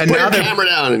 And put now the camera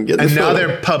down and get the photo. Now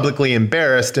they're publicly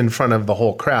embarrassed in front of the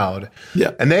whole crowd.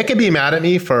 Yeah. And they can be mad at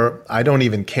me I don't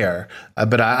even care.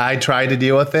 But I try to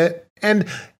deal with it. And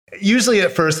usually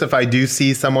at first, if I do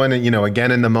see someone, again,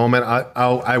 in the moment,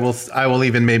 I will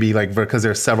even maybe because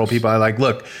there's several people, I like,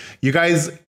 look, you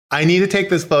guys, I need to take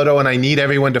this photo and I need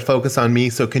everyone to focus on me.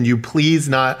 So can you please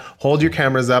not hold your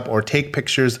cameras up or take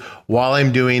pictures while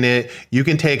I'm doing it? You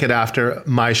can take it after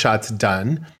my shot's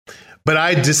done. But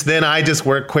I just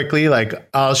work quickly. Like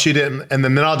I'll shoot it and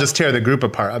then I'll just tear the group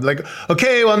apart. I'm like,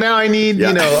 okay, well now I need,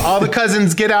 all the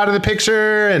cousins get out of the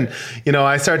picture. And,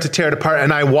 I start to tear it apart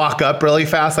and I walk up really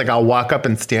fast. Like I'll walk up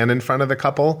and stand in front of the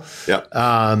couple. Yeah.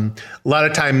 A lot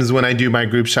of times when I do my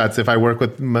group shots, if I work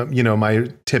with, my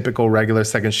typical regular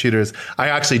second shooters, I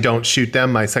actually don't shoot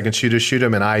them. My second shooters shoot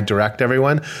them and I direct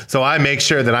everyone. So I make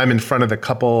sure that I'm in front of the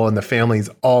couple and the families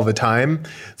all the time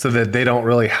so that they don't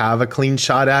really have a clean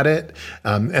shot at it.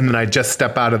 And then I just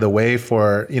step out of the way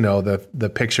for,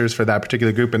 the pictures for that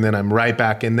particular group. And then I'm right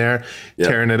back in there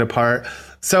tearing it apart.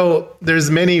 So there's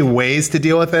many ways to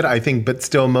deal with it, I think, but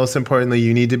still most importantly,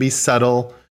 you need to be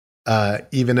subtle.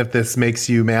 Even if this makes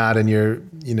you mad and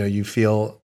you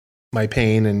feel my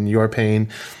pain and your pain,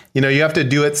 you have to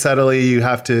do it subtly. You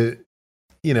have to,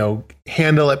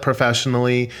 handle it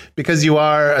professionally because you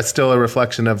are still a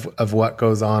reflection of what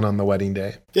goes on the wedding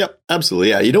day. Yep, absolutely.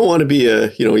 Yeah, you don't want to be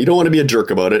a jerk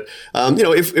about it.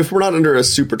 If we're not under a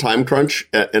super time crunch,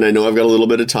 and I know I've got a little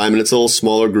bit of time, and it's a little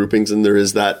smaller groupings, and there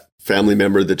is that family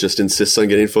member that just insists on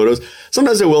getting photos.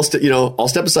 Sometimes I will, I'll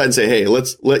step aside and say, hey,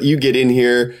 let's let you get in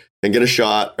here and get a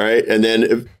shot, right? And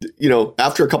then,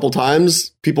 after a couple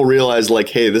times, people realize like,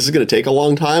 hey, this is going to take a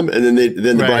long time, and then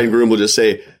the bride and groom will just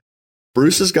say,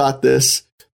 Bruce has got this.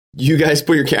 You guys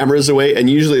put your cameras away, and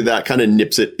usually that kind of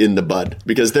nips it in the bud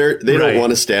because they don't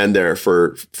want to stand there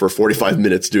for 45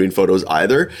 minutes doing photos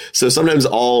either. So sometimes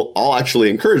I'll actually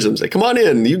encourage them, say, "Come on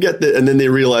in, you get the," and then they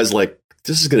realize like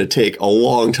this is going to take a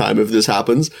long time if this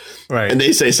happens, right? And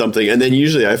they say something, and then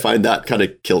usually I find that kind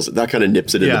of kills it. That kind of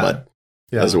nips it in the bud.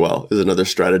 Yeah. As well is another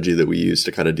strategy that we use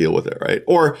to kind of deal with it, right?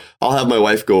 Or I'll have my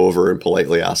wife go over and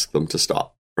politely ask them to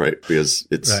stop. Right. Because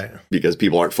because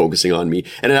people aren't focusing on me.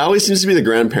 And it always seems to be the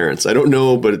grandparents. I don't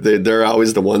know, but they're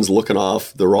always the ones looking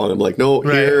off the wrong. I'm like, no,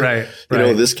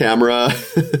 this camera.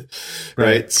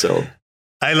 Right. So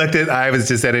I was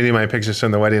just editing my pictures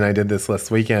from the wedding. I did this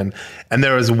last weekend. And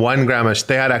there was one grandma.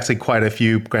 They had actually quite a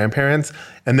few grandparents.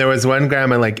 And there was one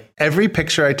grandma, like every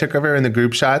picture I took of her in the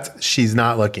group shots, she's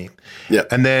not looking. Yeah.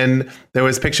 And then there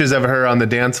was pictures of her on the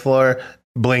dance floor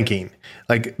blinking.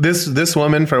 Like this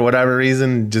woman, for whatever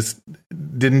reason, just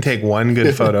didn't take one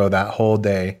good photo that whole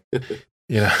day.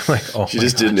 She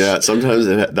just didn't. Yeah, sometimes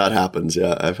that happens.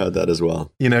 Yeah, I've had that as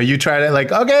well. You try to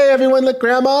like, okay, everyone look,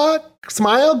 grandma,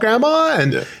 smile, grandma,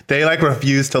 and they like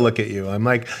refuse to look at you. I'm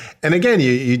like, and again,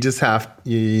 you just have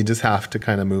to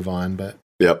kind of move on. But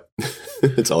yep.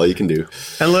 It's all you can do.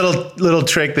 A little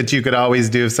trick that you could always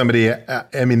do if somebody, they're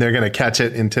going to catch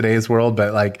it in today's world,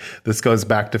 but like this goes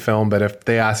back to film. But if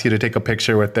they ask you to take a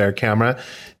picture with their camera,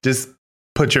 just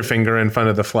put your finger in front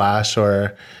of the flash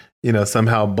or,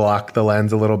 somehow block the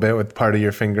lens a little bit with part of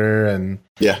your finger. And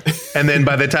and then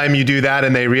by the time you do that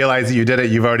and they realize that you did it,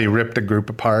 you've already ripped a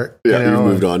group apart. Yeah, you've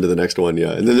moved on to the next one.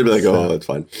 Yeah. And then they'll be like, oh, that's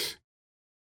fine.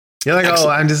 You're like, excellent.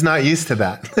 Oh, I'm just not used to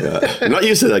that. I'm not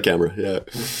used to that camera. Yeah.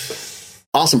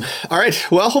 Awesome. All right.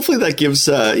 Well, hopefully that gives,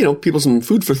 people some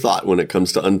food for thought when it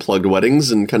comes to unplugged weddings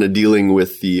and kind of dealing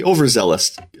with the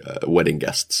overzealous wedding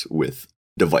guests with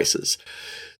devices.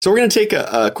 So we're going to take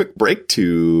a quick break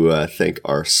to thank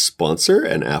our sponsor.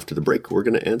 And after the break, we're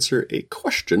going to answer a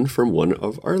question from one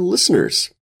of our listeners.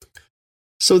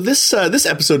 So this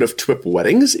episode of TWIP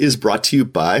Weddings is brought to you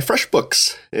by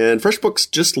FreshBooks. And FreshBooks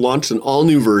just launched an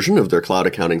all-new version of their cloud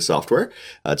accounting software.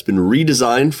 It's been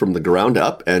redesigned from the ground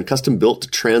up and custom built to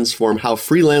transform how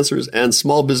freelancers and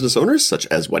small business owners, such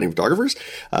as wedding photographers,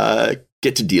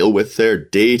 get to deal with their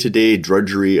day-to-day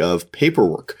drudgery of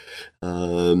paperwork.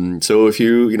 So if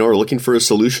you are looking for a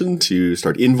solution to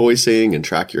start invoicing and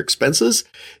track your expenses,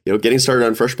 getting started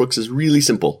on FreshBooks is really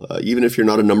simple. Even if you're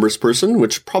not a numbers person,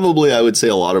 which probably I would say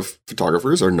a lot of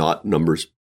photographers are not numbers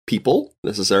people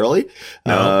necessarily.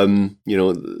 No.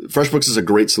 FreshBooks is a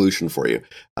great solution for you.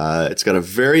 It's got a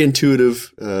very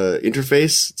intuitive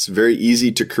interface. It's very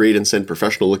easy to create and send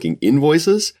professional looking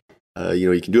invoices.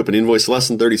 You can do up an invoice less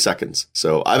than 30 seconds.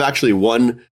 So I've actually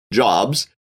won jobs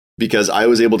because I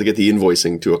was able to get the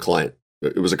invoicing to a client.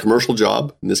 It was a commercial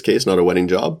job, in this case, not a wedding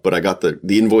job, but I got the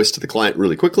invoice to the client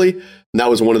really quickly. And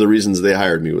that was one of the reasons they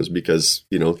hired me, was because,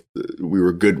 we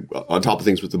were good on top of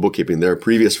things with the bookkeeping. Their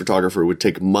previous photographer would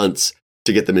take months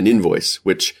to get them an invoice,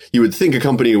 which you would think a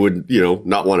company would,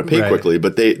 not want to pay quickly,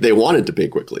 but they wanted to pay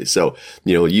quickly. So,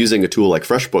 using a tool like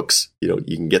FreshBooks, you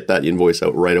can get that invoice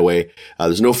out right away.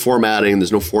 There's no formatting.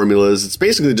 There's no formulas. It's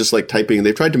basically just like typing.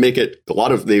 They've tried to make it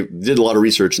they did a lot of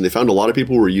research and they found a lot of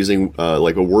people were using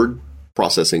like a word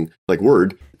processing like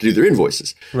Word to do their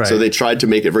invoices. Right. So they tried to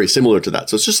make it very similar to that.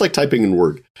 So it's just like typing in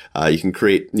Word. You can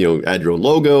create, add your own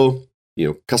logo,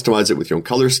 customize it with your own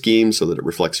color scheme so that it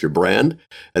reflects your brand.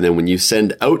 And then when you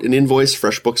send out an invoice,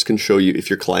 FreshBooks can show you if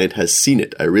your client has seen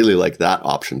it. I really like that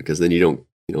option because then you don't,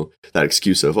 that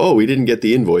excuse of, oh, we didn't get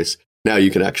the invoice. Now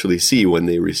you can actually see when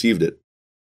they received it.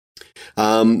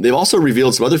 They've also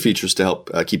revealed some other features to help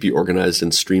keep you organized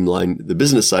and streamline the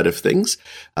business side of things.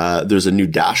 There's a new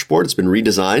dashboard. It's been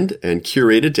redesigned and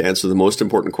curated to answer the most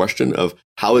important question of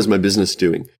how is my business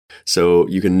doing? So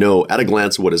you can know at a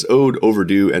glance what is owed,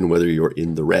 overdue, and whether you're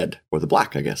in the red or the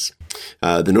black, I guess.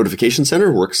 The notification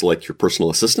center works like your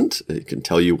personal assistant. It can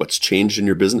tell you what's changed in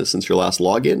your business since your last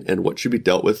login and what should be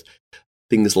dealt with,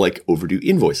 things like overdue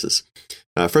invoices.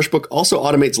 FreshBook also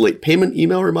automates late payment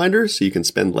email reminders, so you can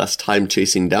spend less time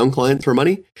chasing down clients for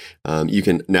money. You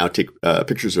can now take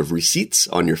pictures of receipts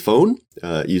on your phone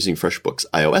using FreshBooks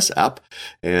iOS app.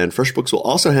 And FreshBooks will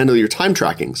also handle your time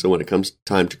tracking. So when it comes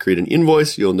time to create an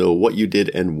invoice, you'll know what you did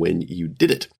and when you did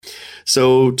it.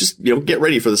 So just get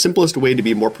ready for the simplest way to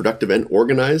be more productive and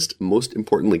organized. Most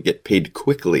importantly, get paid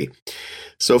quickly.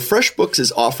 So FreshBooks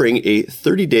is offering a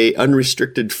 30-day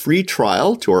unrestricted free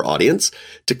trial to our audience.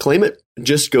 To claim it,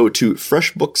 just go to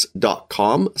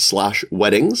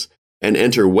freshbooks.com/weddings and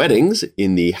enter weddings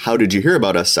in the How Did You Hear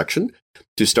About Us section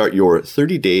to start your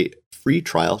 30-day free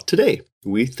trial today.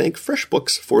 We thank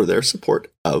FreshBooks for their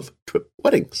support of TWIP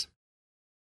Weddings.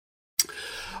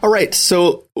 All right,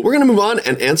 so we're going to move on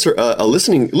and answer a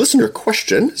listener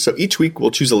question. So each week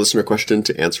we'll choose a listener question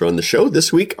to answer on the show.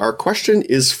 This week our question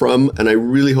is from, and I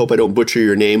really hope I don't butcher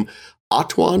your name,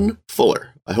 Otwan Fuller.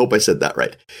 I hope I said that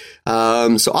right.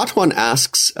 So Otwan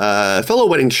asks, fellow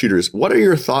wedding shooters, what are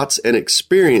your thoughts and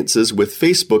experiences with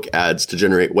Facebook ads to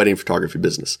generate wedding photography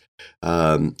business?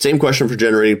 Same question for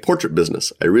generating portrait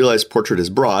business. I realize portrait is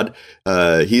broad.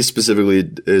 He specifically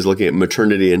is looking at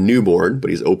maternity and newborn, but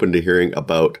he's open to hearing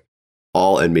about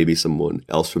all, and maybe someone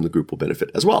else from the group will benefit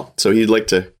as well. So he'd like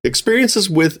to experiences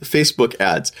with Facebook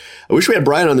ads. I wish we had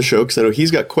Brian on the show because I know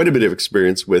he's got quite a bit of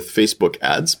experience with Facebook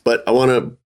ads, but I want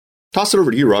to toss it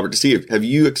over to you, Robert, to see have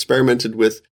you experimented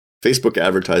with Facebook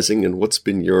advertising and what's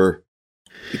been your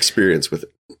experience with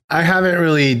it? I haven't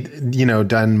really,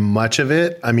 done much of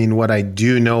it. I mean, what I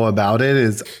do know about it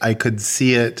is I could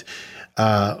see it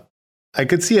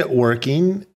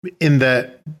working in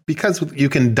that because you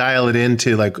can dial it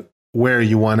into like where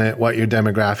you want it, what your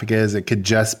demographic is. It could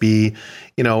just be,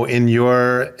 in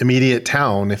your immediate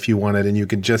town if you wanted, and you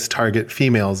could just target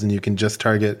females, and you can just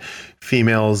target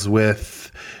females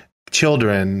with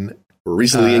children or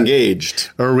recently engaged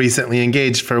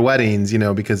for weddings,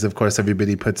 because of course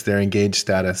everybody puts their engaged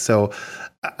status. So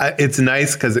it's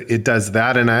nice because it does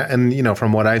that. And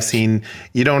from what I've seen,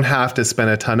 you don't have to spend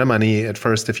a ton of money at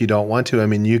first if you don't want to. I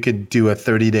mean, you could do a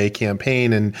 30-day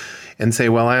campaign and say,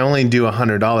 well, I only do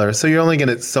 $100. So you're only going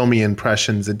to get so many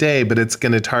impressions a day, but it's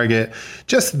going to target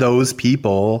just those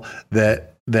people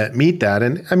that meet that.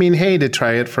 And I mean, hey, to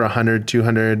try it for 100,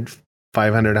 200,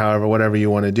 500, however, whatever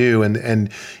you want to do, and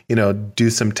do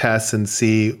some tests and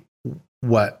see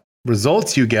what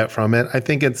results you get from it. I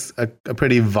think it's a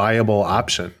pretty viable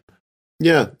option.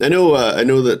 Yeah, I know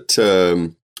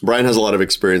that Brian has a lot of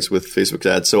experience with Facebook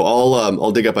ads, so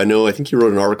I'll dig up. I think he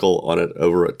wrote an article on it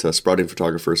over at Sprouting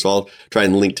Photographer, so I'll try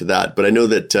and link to that. But I know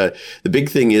that the big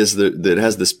thing is that it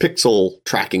has this pixel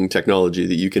tracking technology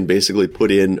that you can basically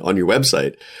put in on your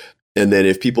website. And then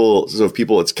if people,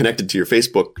 it's connected to your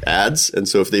Facebook ads. And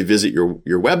so if they visit your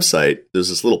website, there's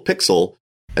this little pixel.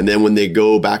 And then when they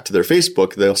go back to their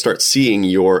Facebook, they'll start seeing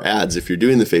your ads if you're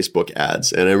doing the Facebook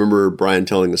ads. And I remember Brian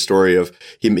telling the story of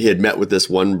he had met with this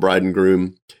one bride and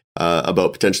groom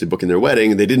about potentially booking their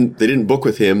wedding. They didn't book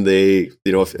with him. And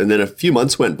then a few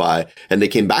months went by and they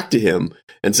came back to him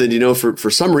and said, for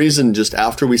some reason, just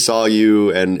after we saw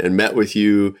you and met with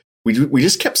you, we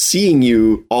just kept seeing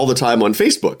you all the time on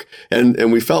Facebook,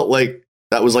 and we felt like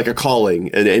that was like a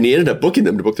calling, and he ended up booking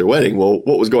them to book their wedding. Well,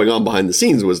 what was going on behind the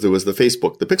scenes was there was the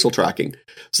pixel tracking.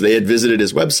 So they had visited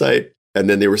his website, and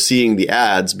then they were seeing the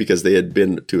ads because they had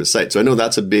been to his site. So I know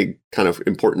that's a big kind of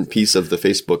important piece of the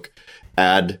Facebook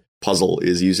ad puzzle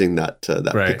is using that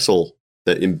right. Pixel,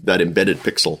 that embedded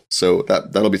pixel. So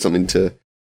that'll be something to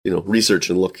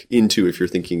research and look into if you're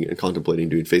thinking and contemplating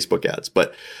doing Facebook ads.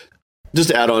 But just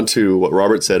to add on to what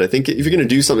Robert said, I think if you're going to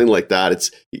do something like that,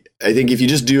 I think if you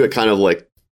just do it kind of like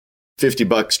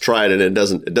 $50, try it, and it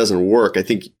doesn't work, I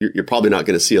think you're probably not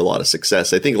going to see a lot of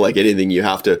success. I think like anything, you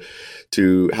have to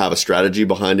have a strategy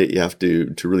behind it. You have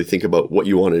to really think about what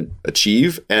you want to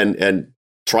achieve and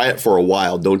try it for a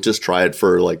while. Don't just try it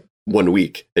for like 1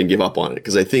 week and give up on it.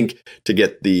 Because I think to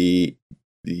get the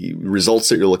results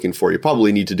that you're looking for, you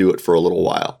probably need to do it for a little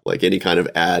while, like any kind of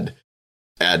ad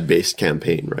ad-based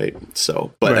campaign, right?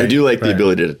 So, but I do like the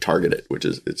ability to target it, which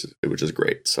is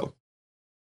great. So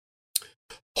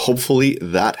hopefully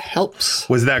that helps.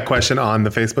 Was that question on the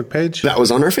Facebook page? That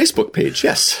was on our Facebook page.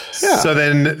 Yes. Yeah. So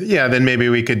then maybe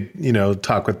we could,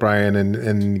 talk with Brian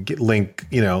and link,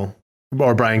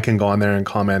 or Brian can go on there and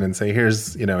comment and say,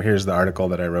 here's the article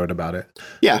that I wrote about it.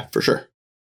 Yeah, for sure.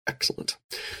 Excellent.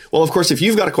 Well, of course, if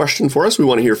you've got a question for us, we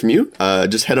want to hear from you.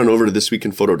 Just head on over to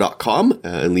thisweekinphoto.com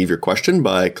and leave your question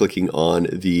by clicking on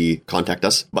the Contact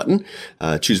Us button.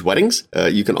 Choose weddings.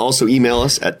 You can also email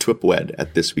us at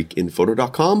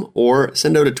twipwed@thisweekinphoto.com or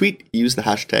send out a tweet. Use the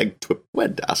hashtag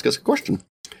twipwed to ask us a question.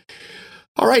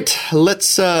 All right,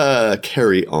 let's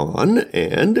carry on.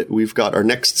 And we've got our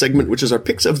next segment, which is our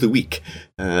picks of the week.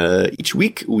 Each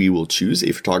week, we will choose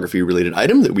a photography-related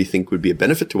item that we think would be a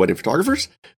benefit to wedding photographers.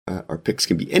 Our picks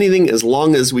can be anything as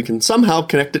long as we can somehow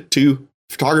connect it to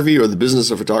photography or the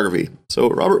business of photography. So,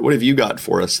 Robert, what have you got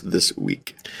for us this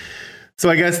week? So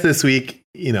I guess this week,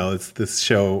 it's this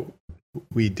show.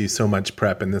 We do so much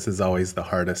prep, and this is always the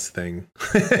hardest thing.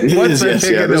 What's my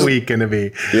pick of the week going to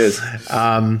be? Yes.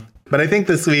 But I think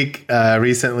this week,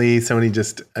 recently, Sony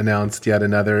just announced yet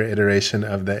another iteration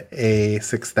of the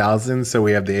A6000. So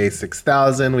we have the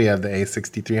A6000, we have the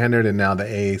A6300, and now the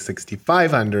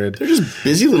A6500. They're just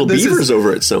busy little beavers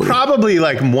over at Sony. Probably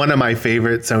like one of my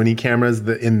favorite Sony cameras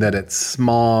in that it's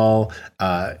small,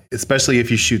 especially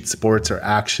if you shoot sports or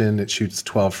action. It shoots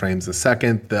 12 frames a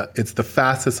second. It's the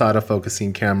fastest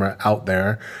autofocusing camera out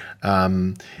there.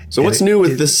 So what's new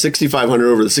with this 6500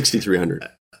 over the 6300?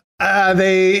 A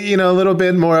little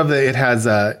bit more of it has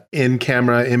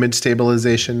in-camera image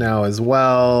stabilization now as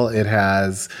well. It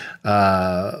has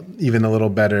even a little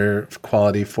better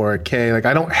quality 4K. Like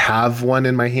I don't have one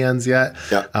in my hands yet.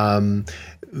 Yeah.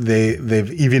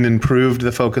 They've even improved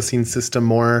the focusing system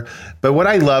more. But what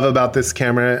I love about this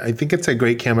camera, I think it's a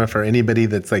great camera for anybody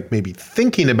that's like maybe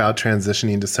thinking about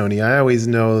transitioning to Sony. I always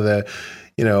know that,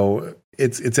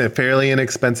 it's a fairly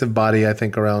inexpensive body, I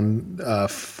think around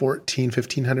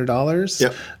 $1,500.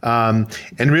 Yep.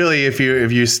 And really, if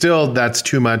you still, that's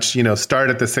too much,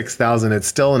 start at the 6000. It's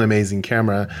still an amazing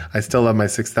camera. I still love my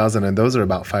 6000, and those are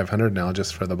about $500 now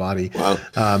just for the body. Wow.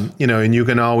 And you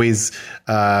can always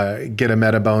get a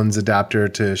Metabones adapter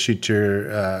to shoot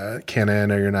your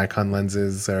Canon or your Nikon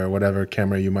lenses or whatever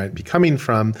camera you might be coming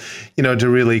from, to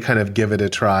really kind of give it a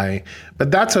try.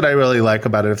 But that's what I really like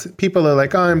about it. If people are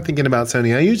like, oh, I'm thinking about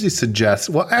Sony, I usually suggest,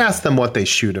 I ask them what they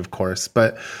shoot, of course,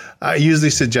 but I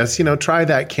usually suggest, try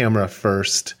that camera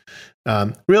first.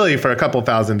 Really for a couple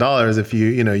 $1,000s, if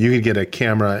you could get a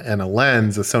camera and a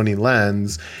lens, a Sony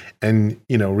lens, and,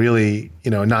 really,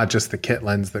 not just the kit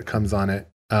lens that comes on it,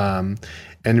 and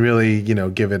really,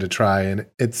 give it a try. And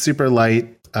it's super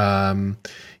light,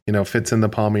 fits in the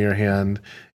palm of your hand.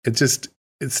 It's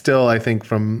still, I think,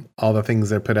 from all the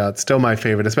things they put out, still my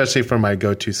favorite, especially for my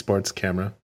go-to sports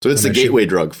camera. So it's the gateway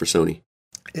drug for Sony.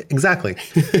 Exactly.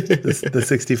 the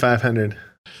 6500.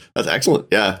 That's excellent.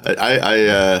 Yeah.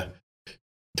 I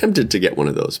tempted to get one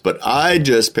of those, but I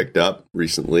just picked up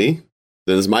recently,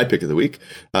 this is my pick of the week,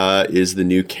 is the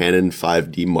new Canon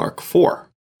 5D Mark IV.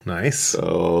 Nice.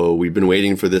 So we've been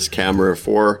waiting for this camera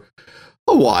for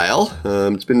a while.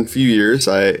 It's been a few years.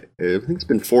 I think it's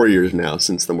been 4 years now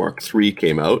since the Mark III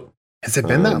came out. Has it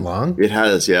been that long? It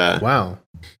has, yeah. Wow.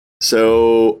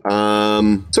 So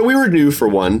we were due for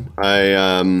one.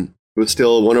 It was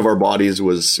still one of our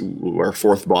our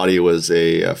fourth body was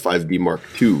a 5D Mark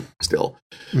II still.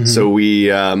 Mm-hmm. So we,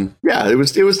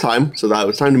 it was time. So that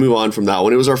was time to move on from that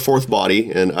one. It was our fourth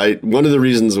body. And one of the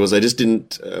reasons was I just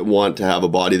didn't want to have a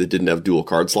body that didn't have dual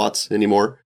card slots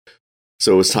anymore.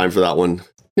 So it was time for that one,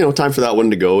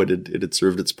 to go. It had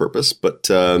served its purpose. But,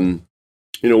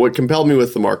 what compelled me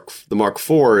with the Mark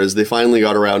IV is they finally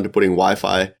got around to putting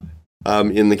Wi-Fi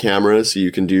in the camera, so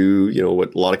you can do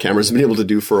what a lot of cameras have been able to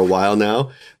do for a while now,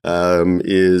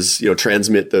 is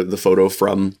transmit the photo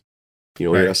from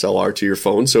your SLR to your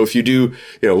phone. So if you do,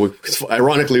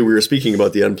 ironically, we were speaking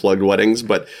about the unplugged weddings,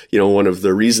 but one of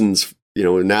the reasons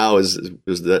now is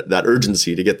that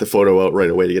urgency to get the photo out right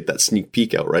away, to get that sneak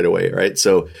peek out right away, right?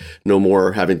 So no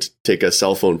more having to take a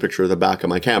cell phone picture of the back of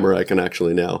my camera. I can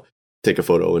actually now take a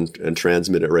photo and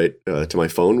transmit it right to my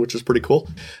phone, which is pretty cool.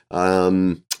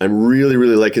 I'm really,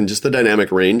 really liking just the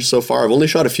dynamic range so far. I've only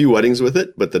shot a few weddings with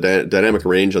it, but the dynamic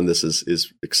range on this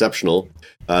is exceptional.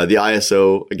 The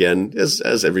ISO, again,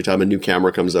 as every time a new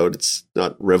camera comes out, it's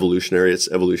not revolutionary, it's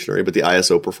evolutionary, but the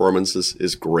ISO performance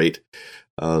is great.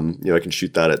 I can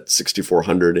shoot that at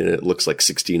 6400 and it looks like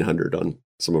 1600 on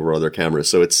some of our other cameras.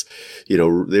 So it's,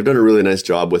 they've done a really nice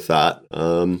job with that.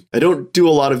 I don't do a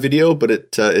lot of video, but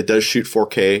it does shoot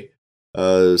 4K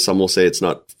Some will say it's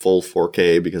not full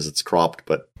 4K because it's cropped,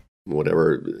 but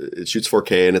whatever, it shoots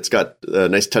 4K and it's got a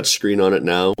nice touch screen on it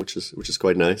now, which is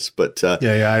quite nice. But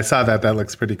yeah, I saw that. That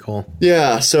looks pretty cool.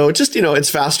 Yeah, so just it's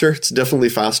faster. It's definitely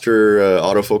faster.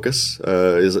 Autofocus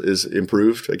is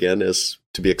improved again, as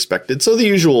to be expected. So the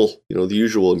usual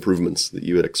improvements that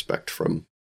you would expect from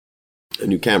a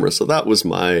new camera. So that was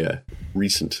my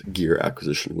recent gear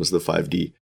acquisition, was the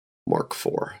 5D Mark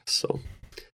IV. So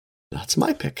that's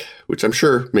my pick, which I'm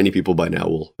sure many people by now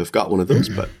will have got one of those,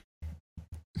 but.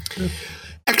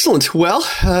 Excellent. Well,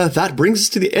 that brings us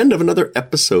to the end of another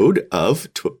episode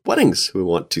of TWIP Weddings. We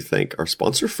want to thank our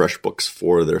sponsor, FreshBooks,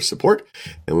 for their support.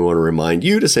 And we want to remind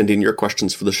you to send in your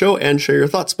questions for the show and share your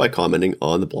thoughts by commenting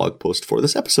on the blog post for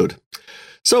this episode.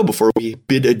 So before we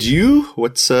bid adieu,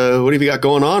 what have you got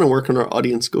going on, and where can our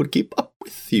audience go to keep up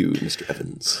with you, Mr.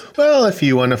 Evans? Well, if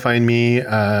you want to find me,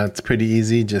 it's pretty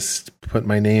easy. Just put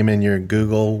my name in your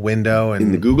Google window. And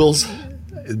in the Googles?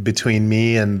 Between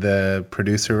me and the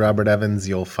producer, Robert Evans,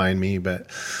 you'll find me. But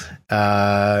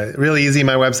really easy.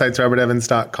 My website's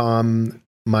robertevans.com.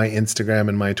 My Instagram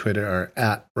and my Twitter are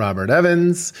at Robert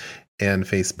Evans. And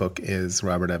Facebook is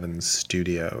Robert Evans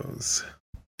Studios.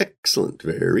 Excellent.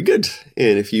 Very good.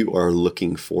 And if you are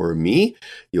looking for me,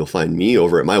 you'll find me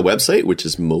over at my website, which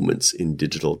is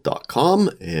momentsindigital.com.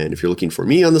 And if you're looking for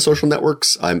me on the social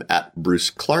networks, I'm at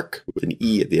Bruce Clark with an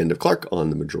E at the end of Clark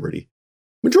on the majority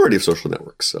of social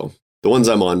networks. So the ones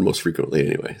I'm on most frequently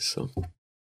anyway. So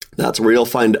that's where you'll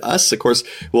find us. Of course,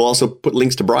 we'll also put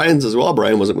links to Brian's as well.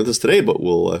 Brian wasn't with us today, but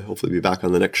we'll hopefully be back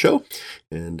on the next show.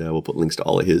 And we'll put links to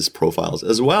all of his profiles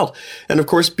as well. And of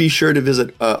course, be sure to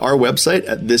visit our website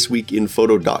at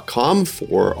thisweekinphoto.com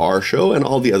for our show and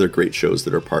all the other great shows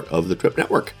that are part of the TWIP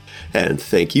network. And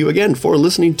thank you again for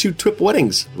listening to TWIP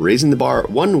Weddings, raising the bar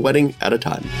one wedding at a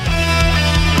time.